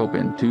 We are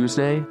open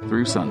Tuesday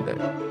through Sunday.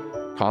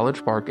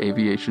 College Park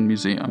Aviation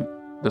Museum.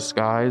 The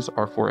skies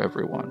are for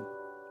everyone.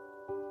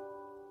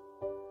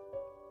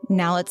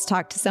 Now let's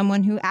talk to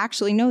someone who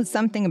actually knows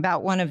something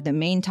about one of the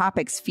main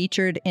topics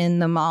featured in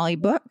the Molly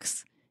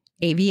books,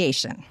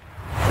 aviation.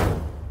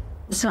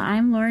 So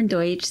I'm Lauren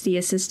Deutsch, the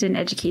Assistant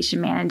Education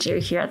Manager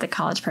here at the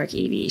College Park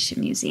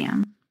Aviation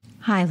Museum.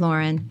 Hi,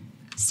 Lauren.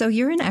 So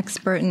you're an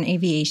expert in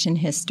aviation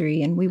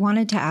history, and we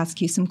wanted to ask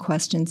you some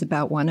questions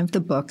about one of the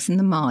books in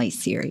the Molly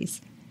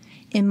series.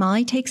 In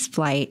Molly Takes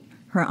Flight,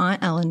 her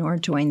Aunt Eleanor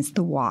joins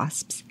the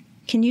Wasps.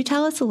 Can you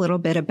tell us a little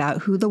bit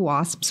about who the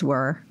Wasps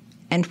were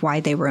and why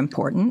they were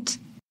important?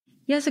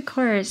 Yes, of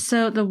course.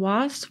 So the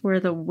Wasps were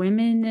the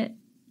women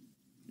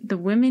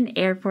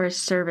Air Force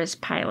service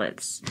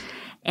pilots.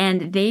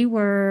 And they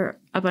were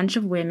a bunch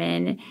of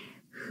women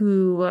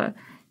who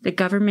the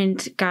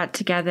government got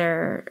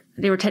together.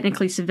 They were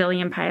technically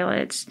civilian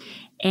pilots,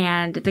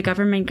 and the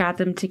government got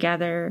them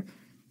together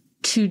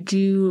to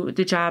do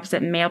the jobs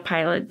that male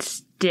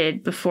pilots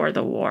did before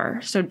the war.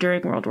 So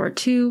during World War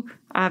II,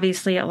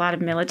 obviously a lot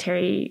of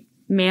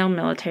male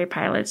military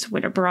pilots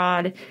went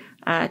abroad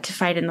to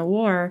fight in the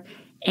war.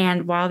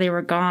 And while they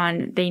were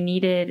gone, they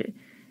needed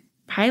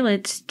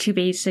pilots to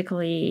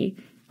basically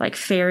like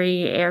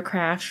ferry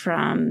aircraft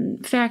from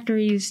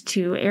factories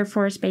to Air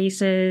Force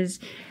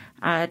bases,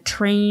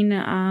 train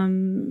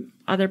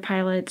other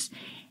pilots.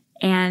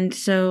 And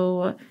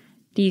so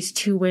these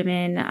two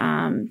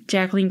women,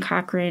 Jacqueline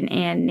Cochran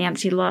and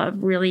Nancy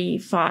Love, really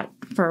fought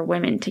for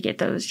women to get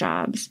those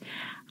jobs.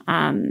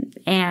 And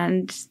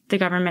the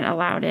government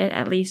allowed it,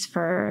 at least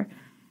for,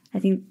 I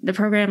think the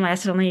program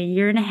lasted only a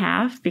year and a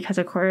half because,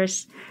 of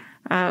course,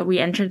 we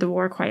entered the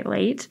war quite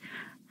late.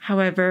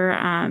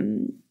 However,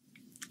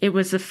 it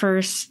was the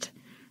first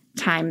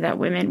time that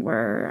women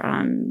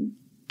were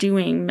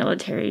doing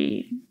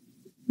military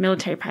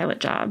pilot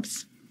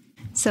jobs.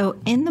 So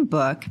in the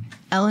book,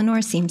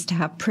 Eleanor seems to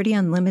have pretty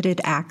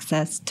unlimited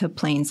access to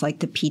planes like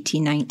the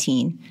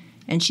PT-19,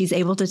 and she's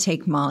able to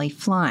take Molly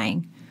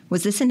flying.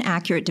 Was this an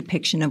accurate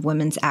depiction of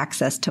women's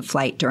access to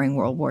flight during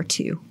World War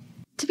II?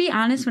 To be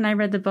honest, when I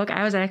read the book,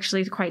 I was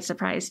actually quite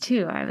surprised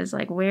too. I was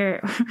like,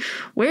 where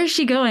is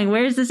she going?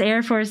 Where's this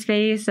Air Force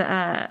base?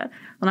 Well,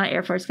 not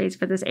Air Force base,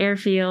 but this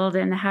airfield.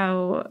 And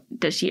how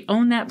does she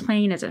own that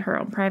plane? Is it her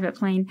own private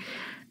plane?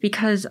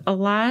 Because a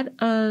lot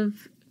of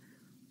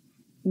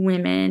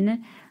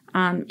women,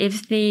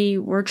 if they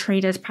were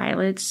trained as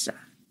pilots,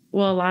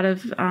 well, a lot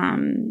of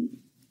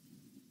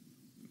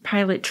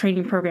pilot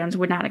training programs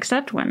would not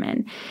accept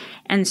women.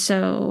 And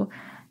so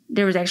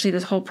there was actually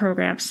this whole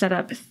program set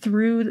up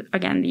through,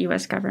 again, the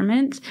U.S.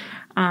 government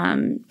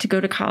to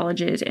go to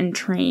colleges and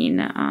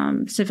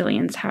train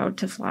civilians how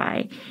to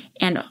fly.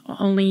 And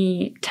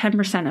only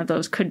 10% of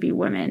those could be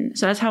women.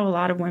 So that's how a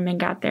lot of women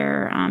got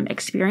their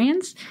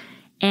experience.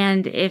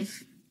 And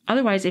if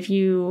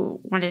you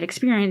wanted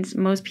experience,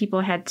 most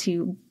people had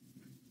to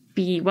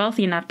be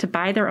wealthy enough to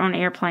buy their own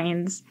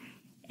airplanes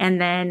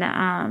and then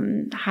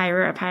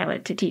hire a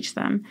pilot to teach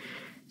them.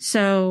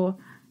 So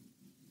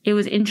it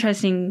was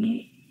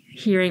interesting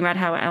hearing about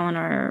how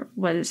Eleanor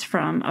was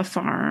from a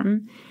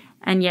farm,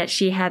 and yet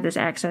she had this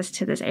access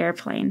to this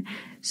airplane.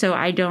 So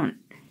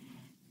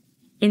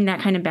in that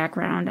kind of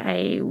background,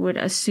 I would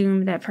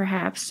assume that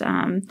perhaps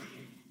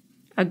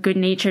a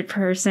good-natured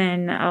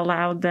person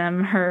allowed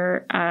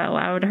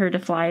her to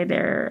fly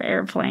their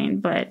airplane,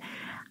 but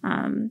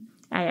I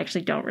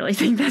actually don't really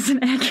think that's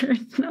an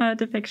accurate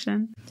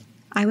depiction.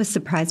 I was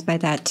surprised by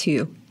that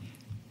too.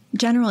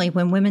 Generally,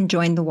 when women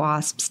joined the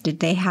WASPs, did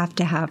they have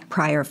to have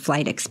prior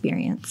flight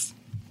experience?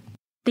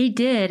 They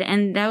did,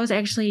 and that was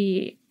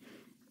actually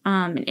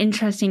an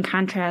interesting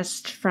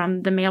contrast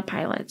from the male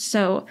pilots.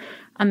 So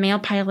a male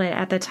pilot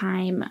at the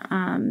time,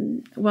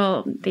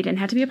 they didn't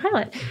have to be a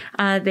pilot.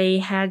 They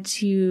had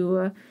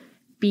to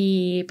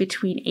be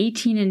between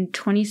 18 and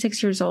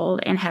 26 years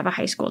old and have a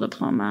high school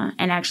diploma.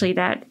 And actually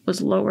that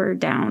was lowered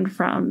down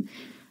from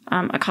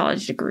a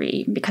college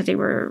degree because they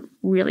were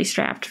really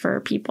strapped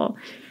for people.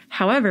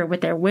 However,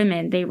 with their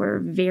women, they were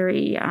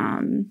very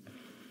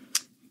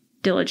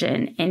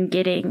diligent in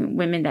getting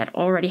women that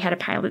already had a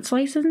pilot's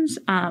license.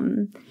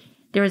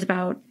 There was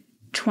about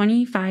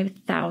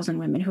 25,000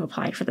 women who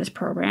applied for this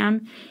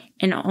program,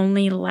 and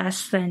only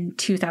less than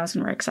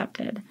 2,000 were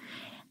accepted.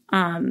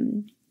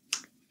 And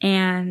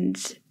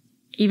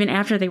even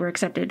after they were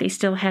accepted, they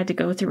still had to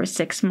go through a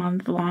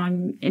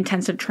 6-month-long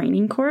intensive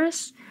training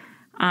course.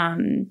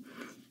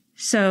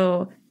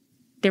 So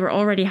they were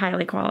already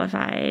highly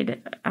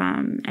qualified,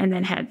 and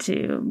then had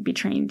to be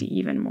trained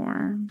even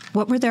more.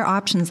 What were their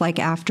options like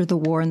after the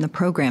war and the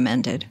program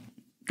ended?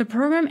 The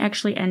program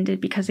actually ended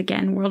because,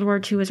 again, World War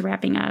II was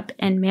wrapping up,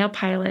 and male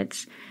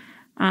pilots,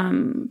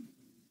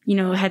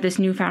 had this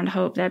newfound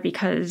hope that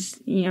because,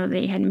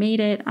 they had made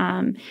it,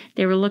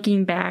 they were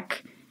looking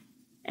back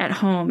at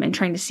home and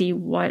trying to see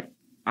what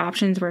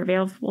options were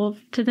available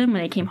to them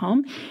when they came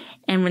home.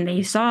 And when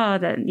they saw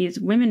that these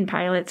women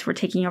pilots were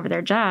taking over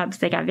their jobs,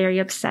 they got very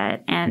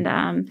upset. And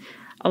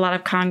a lot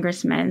of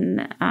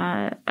congressmen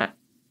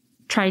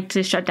tried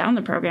to shut down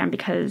the program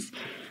because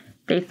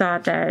they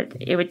thought that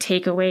it would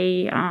take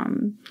away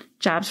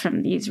jobs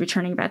from these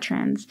returning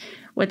veterans.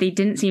 What they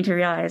didn't seem to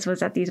realize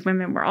was that these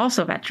women were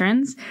also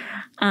veterans.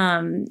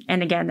 And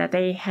again, that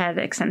they had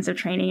extensive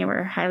training and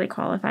were highly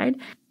qualified.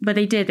 But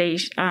they did. They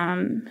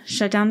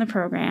shut down the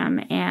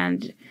program,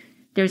 and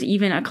there's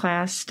even a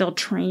class still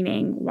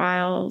training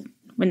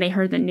when they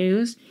heard the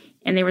news,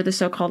 and they were the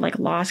so-called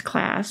lost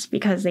class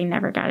because they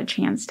never got a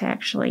chance to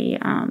actually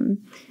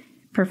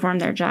perform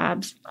their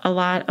jobs. A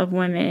lot of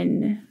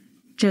women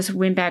just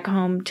went back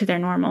home to their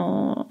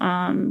normal,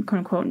 quote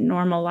unquote,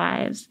 normal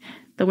lives.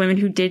 The women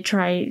who did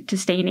try to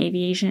stay in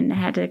aviation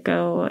had to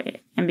go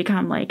and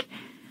become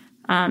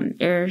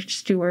air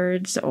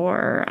stewards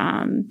or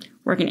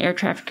work in air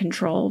traffic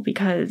control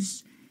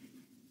because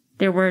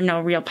there were no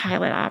real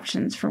pilot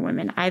options for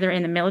women, either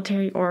in the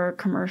military or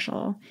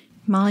commercial.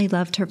 Molly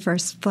loved her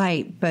first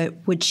flight, but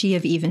would she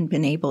have even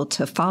been able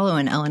to follow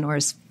in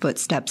Eleanor's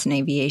footsteps in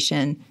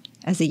aviation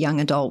as a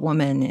young adult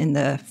woman in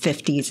the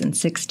 50s and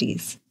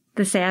 60s?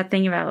 The sad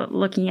thing about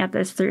looking at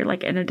this through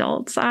an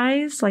adult's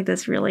eyes,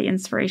 this really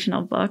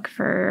inspirational book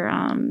for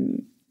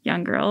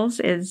young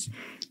girls, is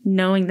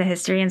knowing the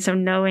history. And so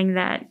knowing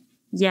that,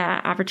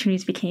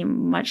 opportunities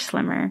became much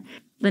slimmer.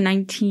 The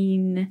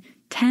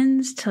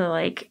 1910s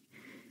to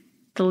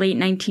the late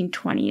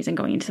 1920s and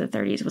going into the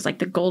 30s was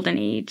the golden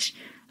age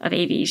of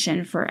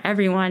aviation for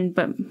everyone,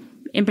 but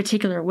in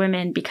particular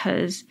women,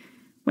 because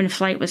when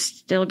flight was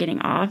still getting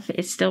off,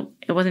 it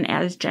wasn't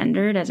as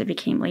gendered as it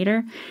became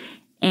later.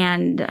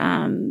 And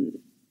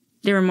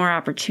there were more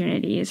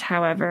opportunities.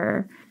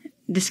 However,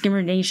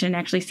 discrimination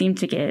actually seemed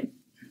to get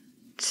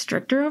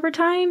stricter over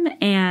time.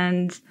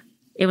 And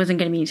it wasn't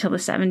going to be until the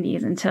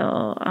 70s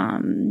until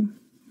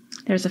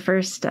there's the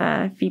first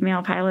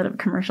female pilot of a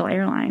commercial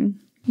airline.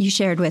 You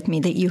shared with me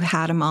that you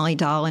had a Molly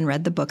doll and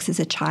read the books as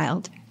a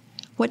child.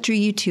 What drew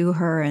you to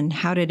her, and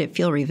how did it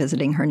feel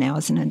revisiting her now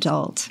as an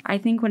adult? I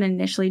think what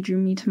initially drew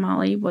me to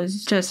Molly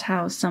was just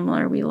how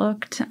similar we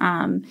looked.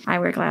 I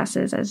wear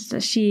glasses, as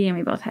does she, and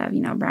we both have,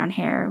 brown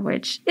hair,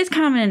 which is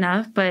common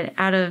enough. But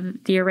out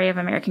of the array of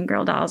American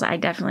Girl dolls, I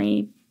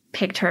definitely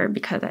picked her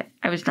because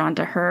I was drawn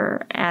to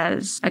her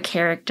as a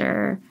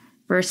character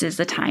versus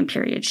the time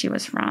period she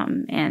was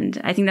from.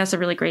 And I think that's a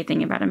really great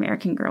thing about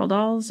American Girl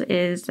dolls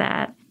is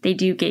that they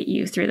do get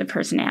you through the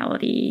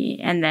personality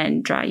and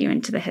then draw you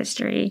into the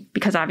history,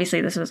 because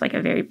obviously this was like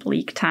a very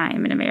bleak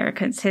time in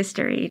America's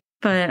history.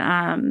 But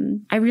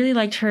I really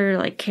liked her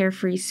like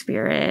carefree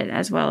spirit,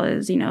 as well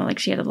as, like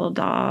she had a little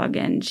dog,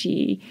 and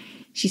she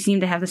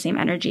seemed to have the same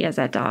energy as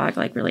that dog,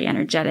 like really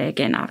energetic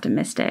and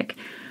optimistic,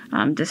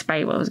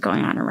 despite what was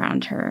going on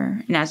around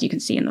her. And as you can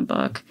see in the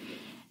book,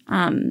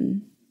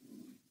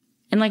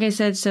 and like I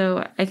said,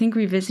 so I think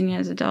revisiting it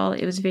as an adult,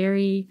 it was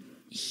very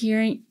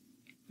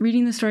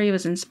reading the story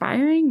was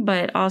inspiring,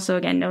 but also,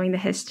 again, knowing the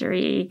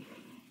history,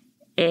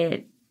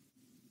 it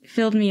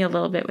filled me a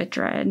little bit with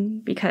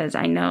dread, because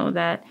I know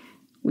that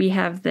we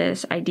have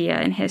this idea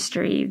in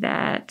history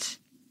that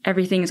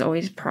everything is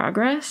always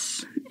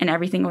progress and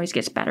everything always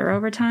gets better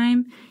over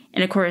time.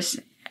 And of course,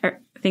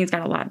 things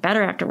got a lot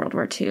better after World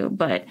War II,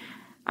 but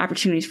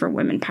opportunities for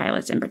women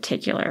pilots in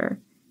particular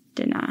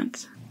did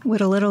not.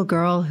 Would a little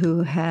girl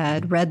who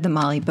had read the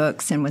Molly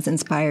books and was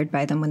inspired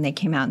by them when they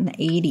came out in the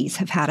 80s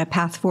have had a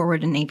path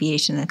forward in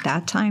aviation at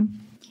that time?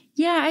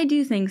 Yeah, I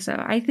do think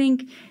so. I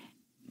think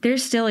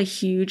there's still a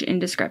huge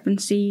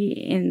indiscrepancy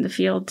in the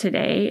field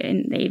today,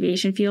 in the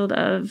aviation field,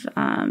 of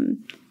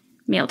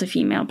male to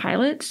female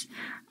pilots.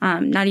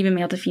 Not even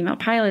male to female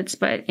pilots,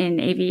 but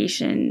in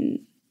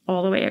aviation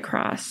all the way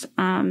across.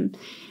 And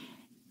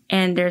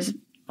there's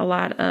a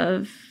lot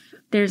of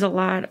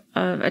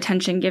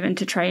attention given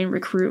to try and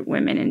recruit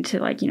women into,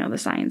 like, the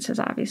sciences,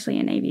 obviously,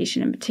 and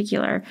aviation in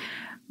particular.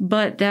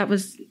 But that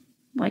was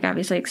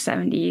obviously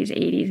 70s,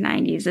 80s,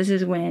 90s. This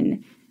is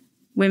when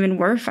women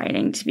were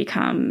fighting to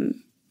become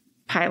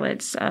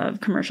pilots of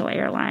commercial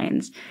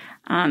airlines.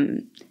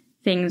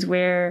 Things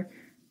where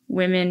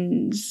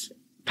women's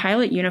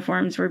pilot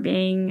uniforms were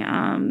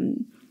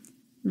being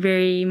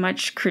very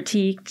much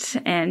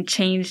critiqued and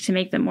changed to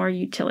make them more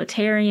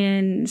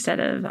utilitarian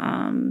instead of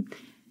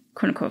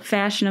quote unquote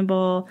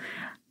fashionable.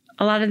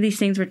 A lot of these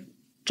things were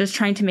just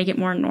trying to make it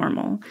more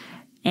normal.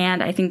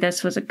 And I think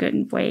this was a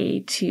good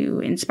way to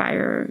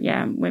inspire,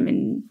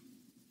 women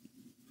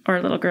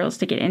or little girls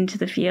to get into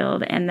the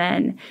field, and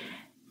then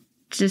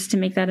just to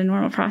make that a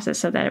normal process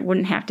so that it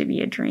wouldn't have to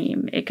be a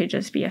dream. It could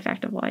just be a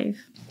fact of life.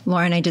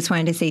 Lauren, I just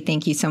wanted to say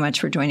thank you so much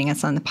for joining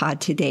us on the pod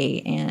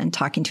today and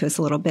talking to us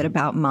a little bit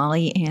about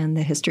Molly and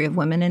the history of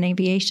women in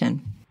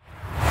aviation.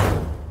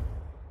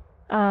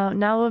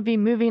 Now we'll be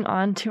moving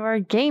on to our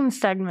game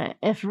segment.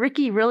 If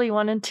Ricky really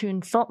wanted to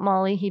insult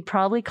Molly, he'd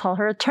probably call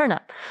her a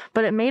turnip.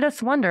 But it made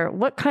us wonder,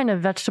 what kind of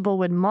vegetable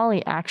would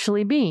Molly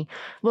actually be?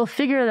 We'll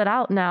figure that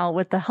out now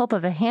with the help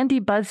of a handy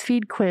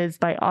BuzzFeed quiz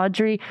by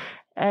Audrey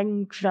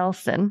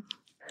Engvelson.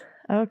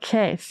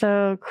 Okay,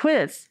 so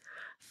quiz.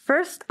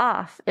 First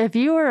off, if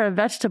you were a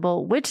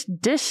vegetable, which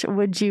dish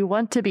would you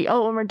want to be?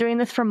 Oh, and we're doing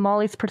this from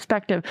Molly's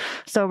perspective.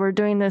 So we're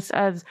doing this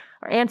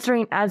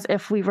answering as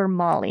if we were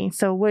Molly.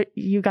 So what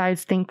you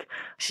guys think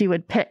she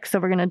would pick. So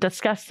we're going to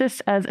discuss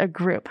this as a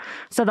group.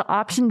 So the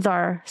options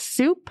are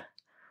soup,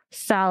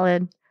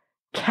 salad,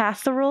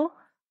 casserole,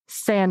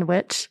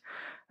 sandwich,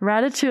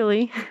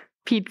 ratatouille,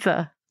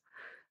 pizza.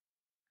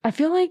 I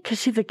feel like because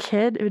she's a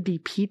kid, it would be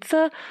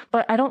pizza,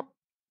 but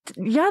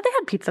they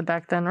had pizza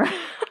back then, right?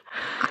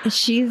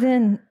 She's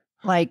in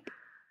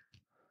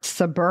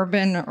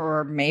suburban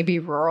or maybe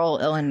rural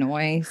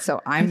Illinois,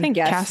 so I'm guessing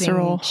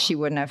casserole. She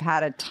wouldn't have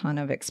had a ton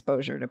of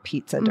exposure to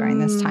pizza during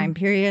this time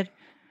period.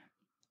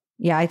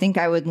 Yeah, I think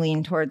I would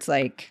lean towards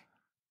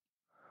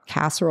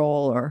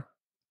casserole or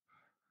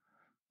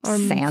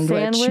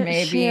sandwich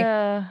maybe.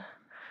 Yeah.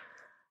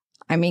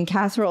 I mean,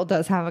 casserole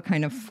does have a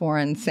kind of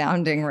foreign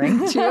sounding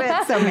ring to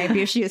it, so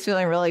maybe if she was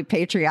feeling really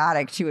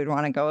patriotic, she would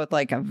want to go with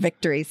a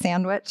victory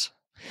sandwich.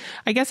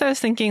 I guess I was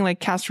thinking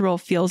casserole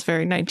feels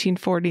very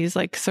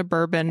 1940s,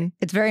 suburban.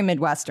 It's very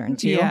Midwestern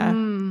too. Yeah.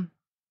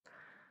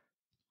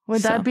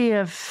 Would that be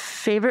a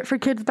favorite for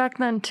kids back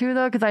then too,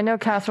 though? Because I know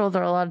casseroles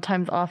are a lot of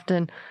times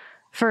often,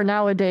 for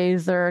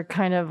nowadays, they're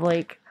kind of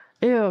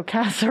ew,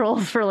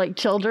 casseroles for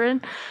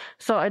children.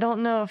 So I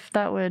don't know if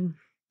that would.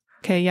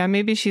 Okay, yeah,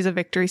 maybe she's a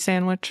victory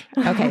sandwich.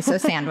 Okay, so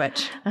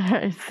sandwich. All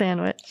right,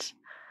 sandwich.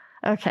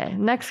 Okay,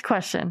 next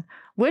question.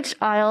 Which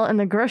aisle in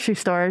the grocery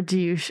store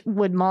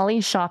would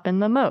Molly shop in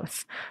the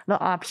most? The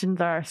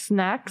options are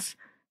snacks,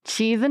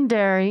 cheese and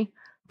dairy,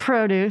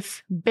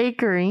 produce,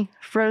 bakery,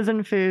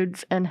 frozen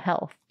foods, and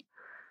health.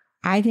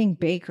 I think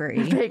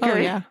bakery. Bakery. Oh,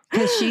 yeah.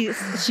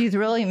 Because she's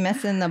really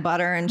missing the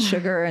butter and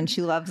sugar, and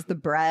she loves the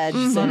bread.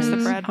 Loves the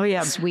bread. Oh,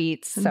 yeah.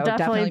 Sweets. So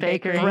Definitely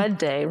bakery. Bread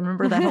Day.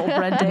 Remember that whole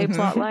Bread Day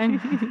plot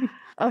line?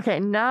 Okay,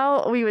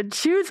 now we would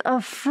choose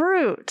a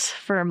fruit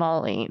for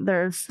Molly.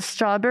 There's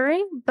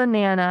strawberry,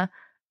 banana,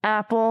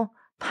 apple,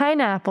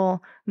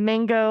 pineapple,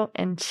 mango,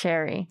 and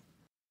cherry.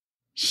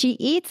 She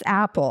eats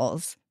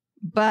apples,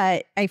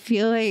 but I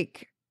feel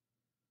like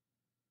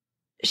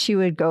she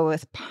would go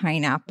with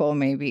pineapple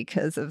maybe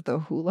because of the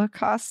hula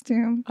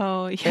costume.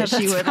 Oh, yeah.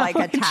 That she would like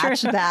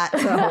attach that to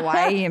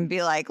Hawaii and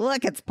be like,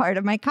 look, it's part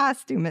of my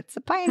costume. It's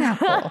a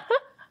pineapple.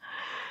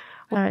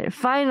 All right,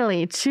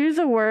 finally, choose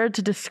a word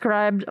to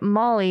describe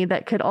Molly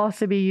that could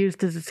also be used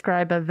to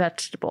describe a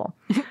vegetable.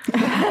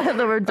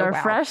 The words are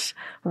fresh,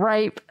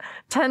 ripe,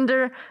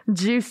 tender,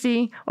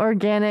 juicy,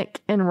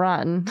 organic, and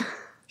rotten.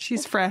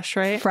 She's fresh,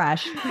 right?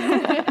 Fresh.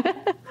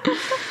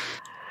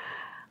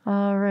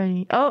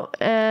 Alrighty. Oh,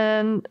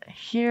 and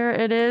here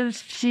it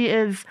is. She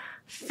is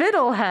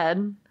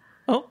Fiddlehead.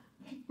 Oh.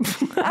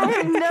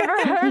 I've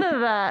never heard of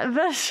that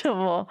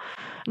vegetable.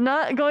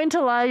 Not going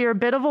to lie, you're a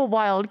bit of a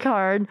wild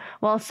card.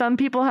 While some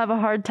people have a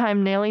hard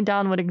time nailing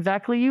down what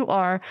exactly you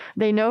are,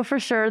 they know for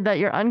sure that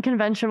you're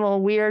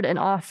unconventional, weird, and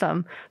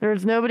awesome.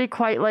 There's nobody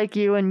quite like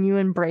you, and you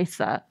embrace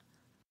that.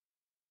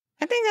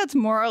 I think that's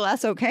more or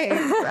less okay.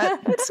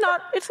 It's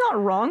not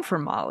wrong for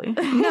Molly.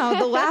 No,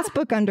 the last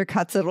book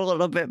undercuts it a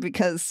little bit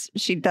because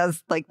she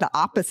does like the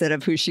opposite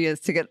of who she is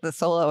to get the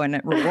solo, and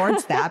it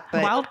rewards that.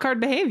 But Wild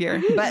card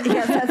behavior. But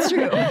yes, that's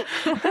true.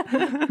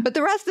 But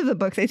the rest of the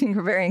books, I think,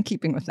 are very in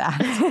keeping with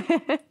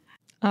that.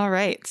 All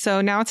right.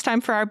 So now it's time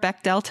for our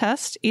Bechdel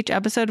test. Each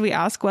episode, we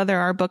ask whether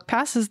our book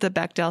passes the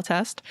Bechdel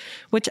test,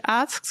 which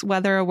asks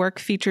whether a work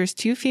features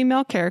two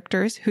female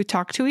characters who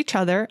talk to each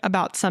other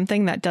about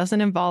something that doesn't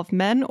involve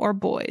men or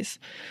boys.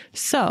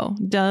 So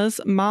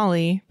does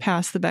Molly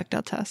pass the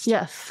Bechdel test?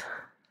 Yes.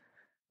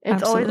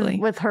 It's Absolutely. always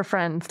with her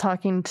friends,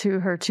 talking to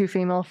her two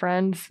female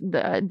friends.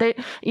 They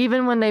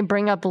even when they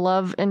bring up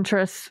love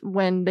interests,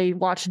 when they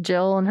watch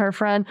Jill and her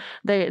friend,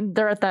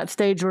 they're at that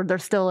stage where they're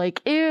still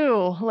like,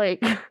 ew,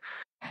 like...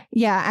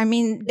 Yeah, I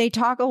mean, they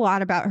talk a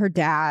lot about her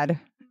dad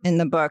in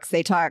the books.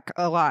 They talk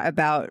a lot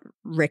about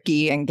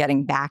Ricky and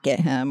getting back at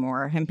him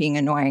or him being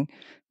annoying.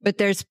 But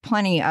there's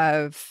plenty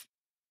of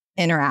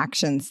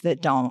interactions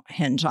that don't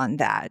hinge on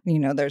that. You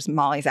know, there's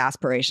Molly's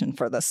aspiration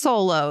for the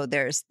solo.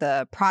 There's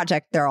the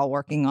project they're all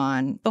working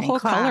on. The whole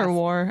class. color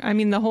war. I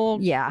mean, the whole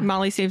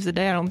Molly Saves the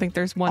Day. I don't think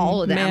there's one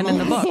all of man in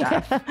the book.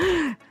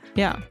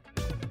 Yeah.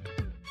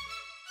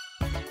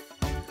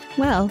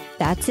 Well,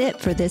 that's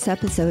it for this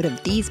episode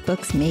of These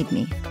Books Made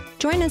Me.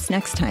 Join us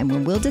next time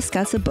when we'll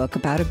discuss a book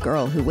about a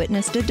girl who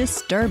witnessed a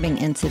disturbing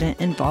incident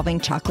involving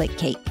chocolate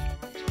cake.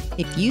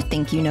 If you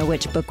think you know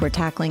which book we're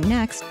tackling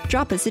next,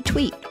 drop us a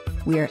tweet.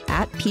 We're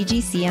at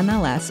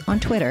PGCMLS on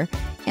Twitter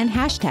and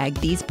hashtag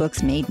These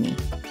Books Made Me.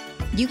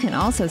 You can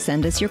also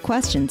send us your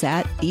questions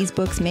at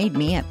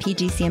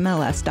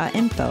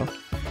thesebooksmademe@pgcmls.info.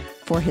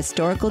 For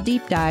historical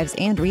deep dives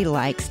and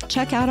read-alikes,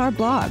 check out our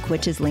blog,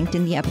 which is linked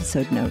in the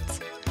episode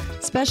notes.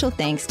 Special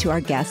thanks to our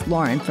guest,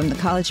 Lauren from the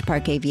College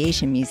Park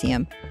Aviation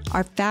Museum,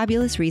 our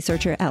fabulous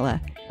researcher,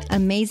 Ella,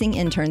 amazing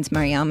interns,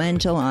 Mariama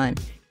and Jalan,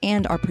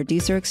 and our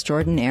producer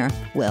extraordinaire,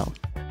 Will.